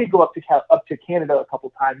I did go up to Canada a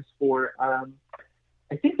couple times for,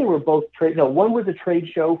 I think they were both one was a trade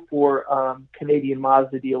show for Canadian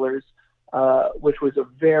Mazda dealers, which was a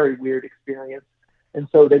very weird experience. And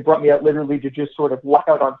so they brought me out literally to just sort of walk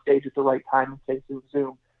out on stage at the right time and say zoom,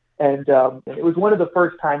 zoom. And it was one of the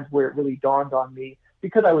first times where it really dawned on me,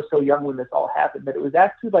 because I was so young when this all happened, that it was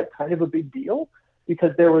actually like kind of a big deal,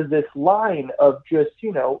 because there was this line of just,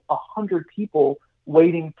 100 people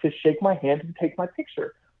waiting to shake my hand and take my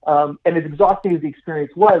picture. And as exhausting as the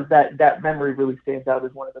experience was, that memory really stands out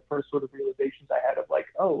as one of the first sort of realizations I had of like,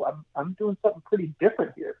 oh, I'm doing something pretty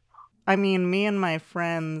different here. I mean, me and my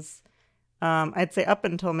friends, I'd say up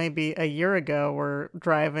until maybe a year ago, were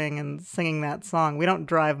driving and singing that song. We don't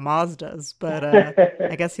drive Mazdas, but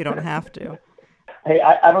I guess you don't have to. Hey,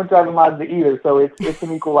 I don't drive a Mazda either, so it's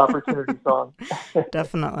an equal opportunity song.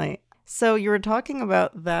 Definitely. So you were talking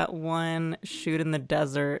about that one shoot in the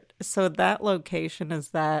desert. So that location, is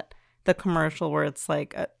that the commercial where it's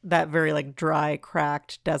like that very like dry,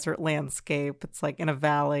 cracked desert landscape? It's like in a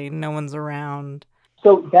valley, no one's around.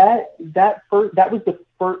 So that was the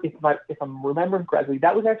first, if I'm remembering correctly,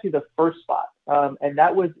 that was actually the first spot, and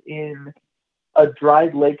that was in a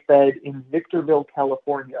dried lake bed in Victorville,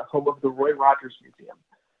 California, home of the Roy Rogers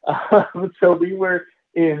Museum. So we were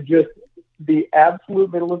in just the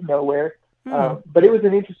absolute middle of nowhere, but it was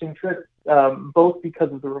an interesting trip, both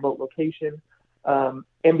because of the remote location,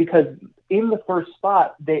 and because in the first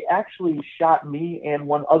spot they actually shot me and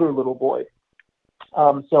one other little boy.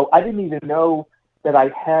 So I didn't even know that I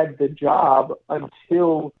had the job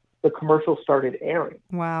until the commercial started airing.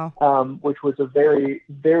 Wow. Which was a very,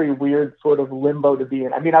 very weird sort of limbo to be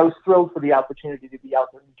in. I mean, I was thrilled for the opportunity to be out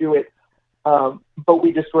there and do it. But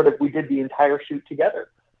we did the entire shoot together.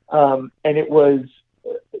 And it was,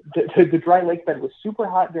 the dry lake bed was super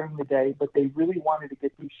hot during the day, but they really wanted to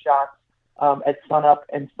get these shots at sun up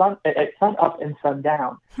and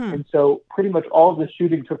sundown. And so pretty much all of the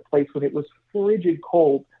shooting took place when it was frigid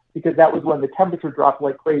cold, because that was when the temperature dropped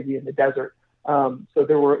like crazy in the desert. So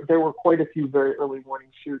there were quite a few very early morning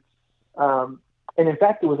shoots. And in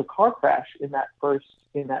fact, there was a car crash in that first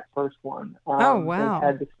one. Oh, wow. They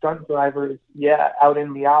had the stunt drivers, out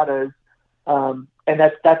in Miatas. And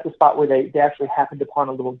that's the spot where they actually happened upon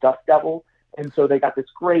a little dust devil. And so they got this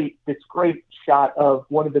great shot of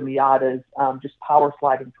one of the Miatas just power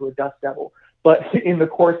sliding to a dust devil. But in the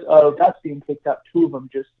course of dust being picked up, two of them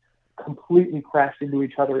just completely crashed into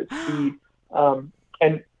each other at speed.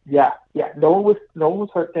 And no one was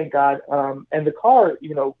hurt, thank God. And the car,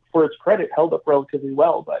 for its credit, held up relatively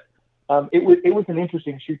well. But it was an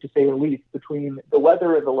interesting shoot, to say the least, between the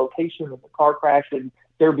weather and the location of the car crash, and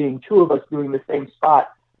there being two of us doing the same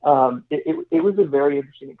spot. It was a very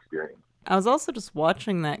interesting experience. I was also just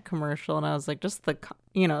watching that commercial, and I was like, just the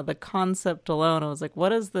concept alone. I was like,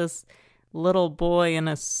 what is this little boy in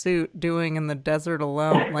a suit doing in the desert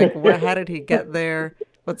alone? Like, how did he get there?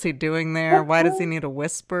 What's he doing there? Why does he need a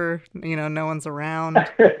whisper? No one's around.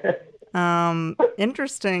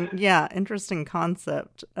 Interesting. Yeah, interesting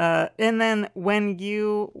concept. And then when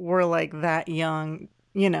you were like that young,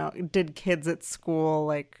 did kids at school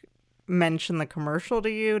like mention the commercial to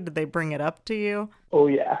you? Did they bring it up to you? Oh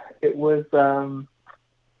yeah, it was.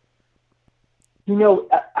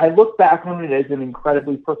 I look back on it as an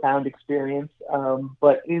incredibly profound experience,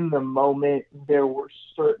 but in the moment, there were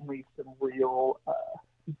certainly some real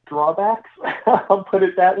drawbacks. I'll put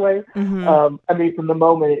it that way. I mean, from the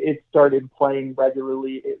moment it started playing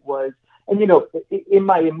regularly, it was, and in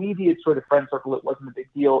my immediate sort of friend circle, it wasn't a big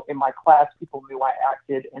deal. In my class, people knew I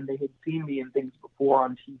acted, and they had seen me in things before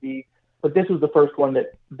on TV. But this was the first one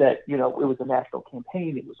that it was a national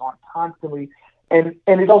campaign. It was on constantly. And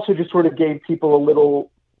it also just sort of gave people a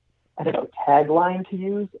little, I don't know, tagline to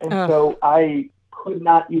use. And so I could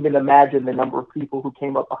not even imagine the number of people who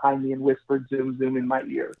came up behind me and whispered "Zoom, Zoom" in my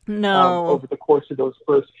ear. No. Over the course of those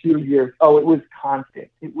first few years. Oh, it was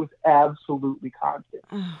constant. It was absolutely constant.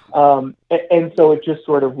 And so it just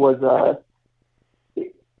sort of was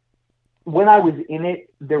when I was in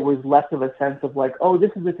it, there was less of a sense of like, oh,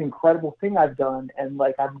 this is this incredible thing I've done, and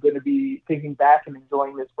like I'm going to be thinking back and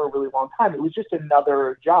enjoying this for a really long time. It was just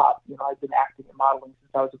another job. I've been acting and modeling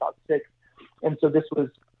since I was about 6, and so this was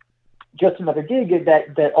just another gig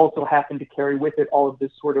that also happened to carry with it all of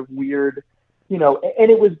this sort of weird,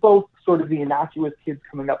 and it was both sort of the innocuous kids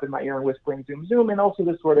coming up in my ear and whispering "Zoom, Zoom," and also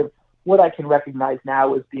this sort of what I can recognize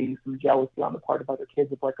now as being some jealousy on the part of other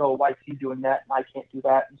kids of like, oh, why is he doing that and I can't do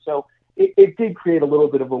that, and so. It did create a little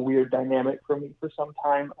bit of a weird dynamic for me for some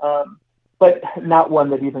time, but not one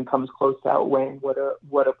that even comes close to outweighing what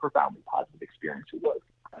a profoundly positive experience it was.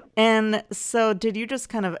 And so did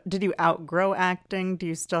you outgrow acting? Do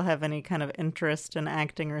you still have any kind of interest in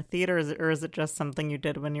acting or theater, or is it just something you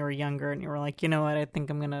did when you were younger and you were like, you know what, I think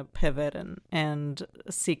I'm going to pivot and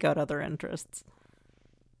seek out other interests?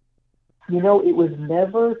 It was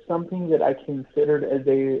never something that I considered as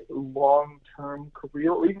a long-term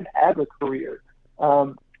career or even as a career.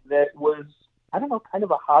 That was, I don't know, kind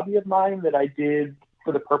of a hobby of mine that I did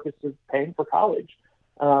for the purpose of paying for college.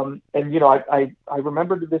 And, I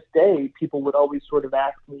remember to this day, people would always sort of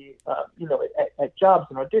ask me, at jobs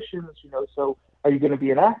and auditions, so are you going to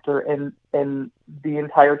be an actor? And the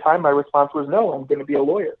entire time my response was, no, I'm going to be a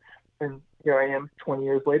lawyer. And here I am 20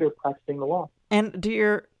 years later practicing the law. And do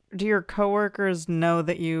your coworkers know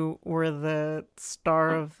that you were the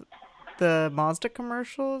star of the Mazda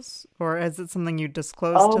commercials, or is it something you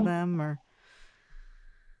disclose to them? Or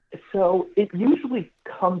so it usually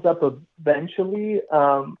comes up eventually.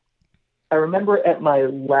 I remember at my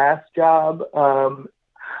last job,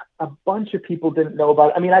 a bunch of people didn't know about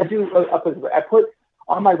it. I mean, I put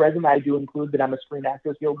on my resume, I do include that I'm a Screen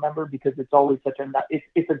Actors Guild member because it's always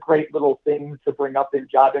it's a great little thing to bring up in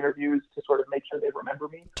job interviews to sort of make sure they remember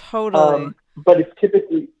me. Totally. But it's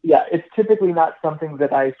typically not something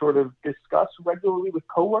that I sort of discuss regularly with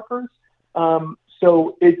coworkers.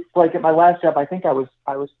 So it's like at my last job, I think I was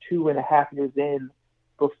 2.5 years in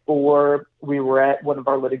before we were at one of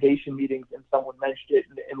our litigation meetings and someone mentioned it,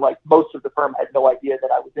 and like most of the firm had no idea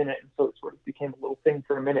that I was in it, and so it sort of became a little thing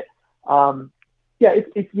for a minute.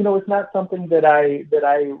 It's not something that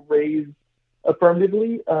I raise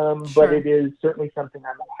affirmatively, Sure. but it is certainly something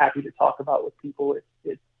I'm happy to talk about with people.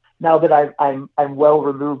 It's now that I'm well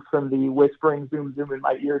removed from the whispering "Zoom, Zoom" in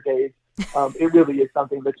my ear days. It really is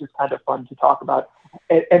something that's just kind of fun to talk about.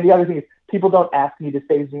 And the other thing is, people don't ask me to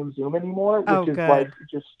say "Zoom, Zoom" anymore, which is good. like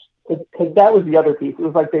just because that was the other piece. It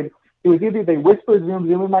was like it was either they whisper "Zoom,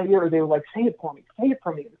 Zoom" in my ear, or they were like, say it for me.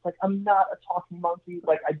 It's like, I'm not a talking monkey.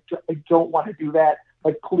 Like, I don't want to do that.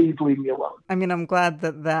 Like, please leave me alone. I mean, I'm glad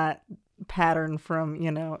that pattern from,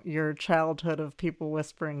 your childhood of people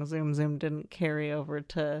whispering "Zoom, Zoom" didn't carry over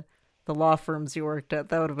to the law firms you worked at.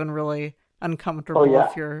 That would have been really uncomfortable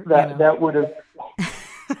if you're, that would have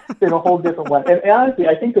been a whole different one. And honestly,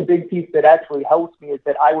 I think a big piece that actually helps me is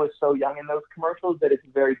that I was so young in those commercials that it's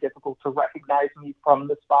very difficult to recognize me from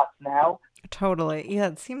the spots now. Totally. Yeah,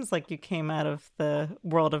 it seems like you came out of the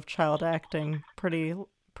world of child acting pretty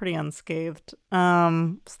unscathed.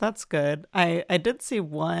 So that's good. I did see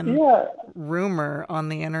one rumor on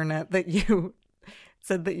the internet that you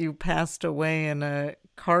said that you passed away in a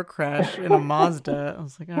car crash in a Mazda. I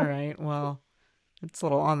was like, all right, well, it's a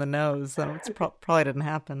little on the nose. So it's probably didn't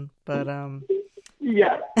happen, but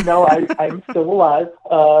yeah, no, I'm still alive.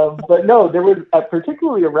 But no, there was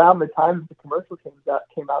particularly around the time the commercial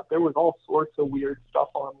came out, there was all sorts of weird stuff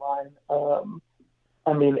online.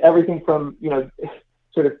 I mean, everything from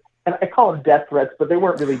sort of, and I call them death threats, but they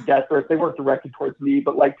weren't really death threats. They weren't directed towards me,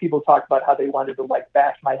 but like people talked about how they wanted to like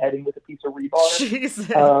bash my head in with a piece of rebar. Jesus.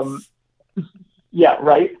 Yeah,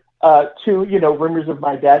 right. To rumors of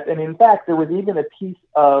my death, and in fact, there was even a piece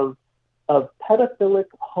of pedophilic,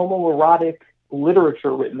 homoerotic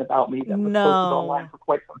literature written about me that was posted online for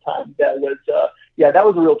quite some time. That was that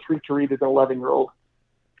was a real treat to read as an 11-year-old.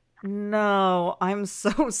 No, I'm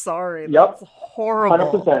so sorry. Yep. That's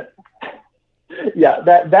horrible. 100%. Yeah,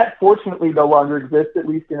 that fortunately no longer exists, at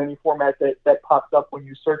least in any format that pops up when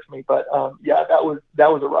you search me. But yeah, that was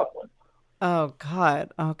a rough one. Oh,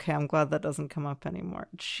 God. Okay, I'm glad that doesn't come up anymore.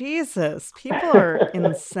 Jesus, people are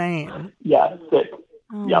insane. Yeah, sick.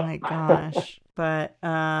 Oh Yep. my gosh. But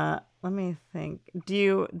let me think.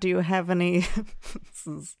 Do you have any this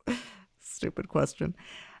is a stupid question.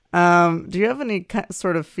 Do you have any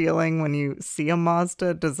sort of feeling when you see a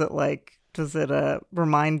Mazda? Does it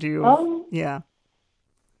remind you of, yeah.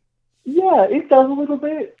 Yeah, it does a little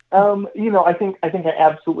bit. I think I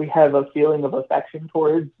absolutely have a feeling of affection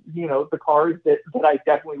towards, the cars that I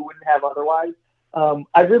definitely wouldn't have otherwise.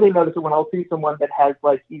 I really notice it when I'll see someone that has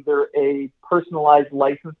like either a personalized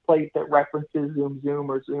license plate that references Zoom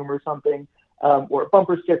Zoom or something, or a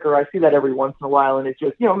bumper sticker. I see that every once in a while, and it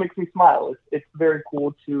just, makes me smile. It's very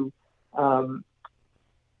cool to,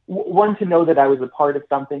 one, to know that I was a part of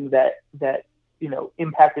something that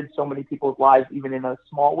impacted so many people's lives, even in a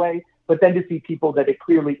small way, but then to see people that it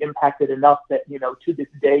clearly impacted enough that, to this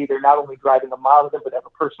day, they're not only driving a Mazda, but have a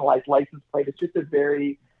personalized license plate. It's just a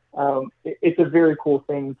very cool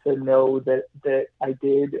thing to know that I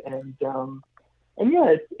did. And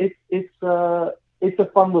yeah, it's a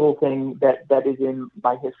fun little thing that is in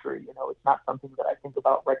my history. It's not something that I think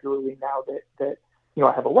about regularly now that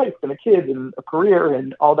I have a wife and a kid and a career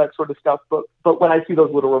and all that sort of stuff. But when I see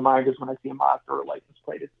those little reminders, when I see a Mazda or a license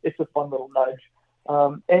plate, it's a fun little nudge.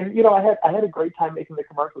 And I had a great time making the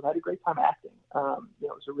commercials. I had a great time acting. It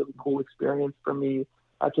was a really cool experience for me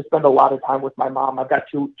to spend a lot of time with my mom. I've got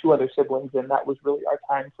two other siblings, and that was really our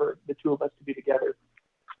time for the two of us to be together.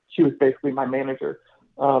 She was basically my manager.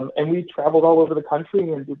 And we traveled all over the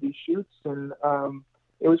country and did these shoots. And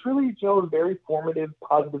it was really, a very formative,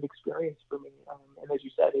 positive experience for me. And as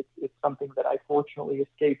you said, it's something that I fortunately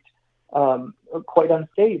escaped quite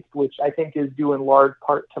unscathed, which I think is due in large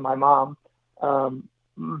part to my mom.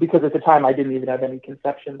 Because at the time I didn't even have any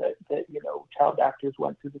conception that child actors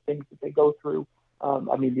went through the things that they go through.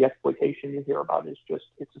 The exploitation you hear about is just,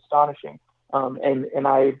 it's astonishing. And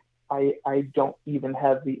I don't even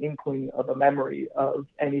have the inkling of a memory of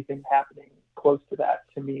anything happening close to that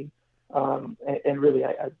to me. And really,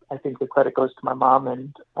 I think the credit goes to my mom,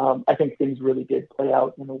 and I think things really did play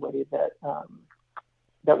out in a way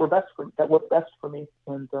that were best for me.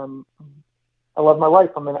 And I love my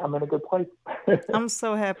life. I'm in a good place. I'm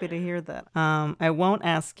so happy to hear that. I won't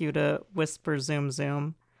ask you to whisper Zoom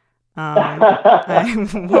Zoom. I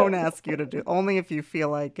won't ask you to do, only if you feel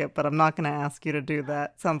like it, but I'm not going to ask you to do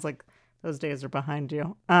that. Sounds like those days are behind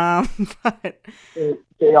you. But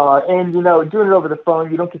they are. And, doing it over the phone,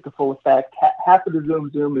 you don't get the full effect. Half of the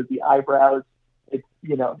Zoom Zoom is the eyebrows. It's,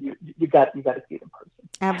 you got to see it in person.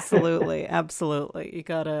 Absolutely. Absolutely.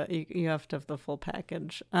 You have to have the full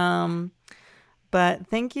package. But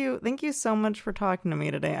thank you so much for talking to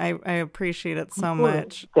me today. I appreciate it so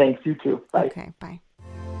much. Thanks, you too. Bye. Okay, bye.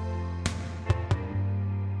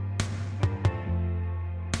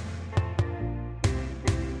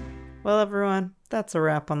 Well, everyone, that's a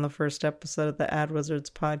wrap on the first episode of the AdWizards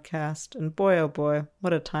podcast. And boy, oh boy,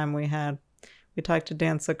 what a time we had. We talked to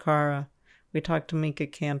Dan Sakara. We talked to Mika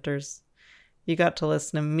Cantors. You got to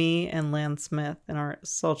listen to me and Lan Smith in our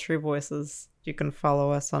sultry voices. You can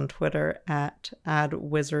follow us on Twitter at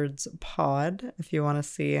AdWizardsPod if you want to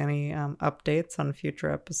see any updates on future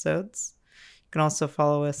episodes. You can also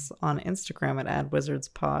follow us on Instagram at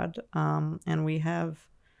AdWizardsPod. And we have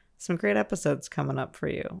some great episodes coming up for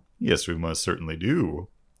you. Yes, we most certainly do.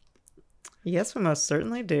 Yes, we most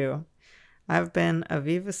certainly do. I've been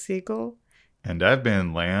Aviva Siegel. And I've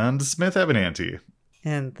been Land Smith Ebenanti.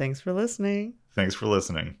 And thanks for listening. Thanks for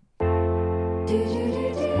listening. Do, do, do.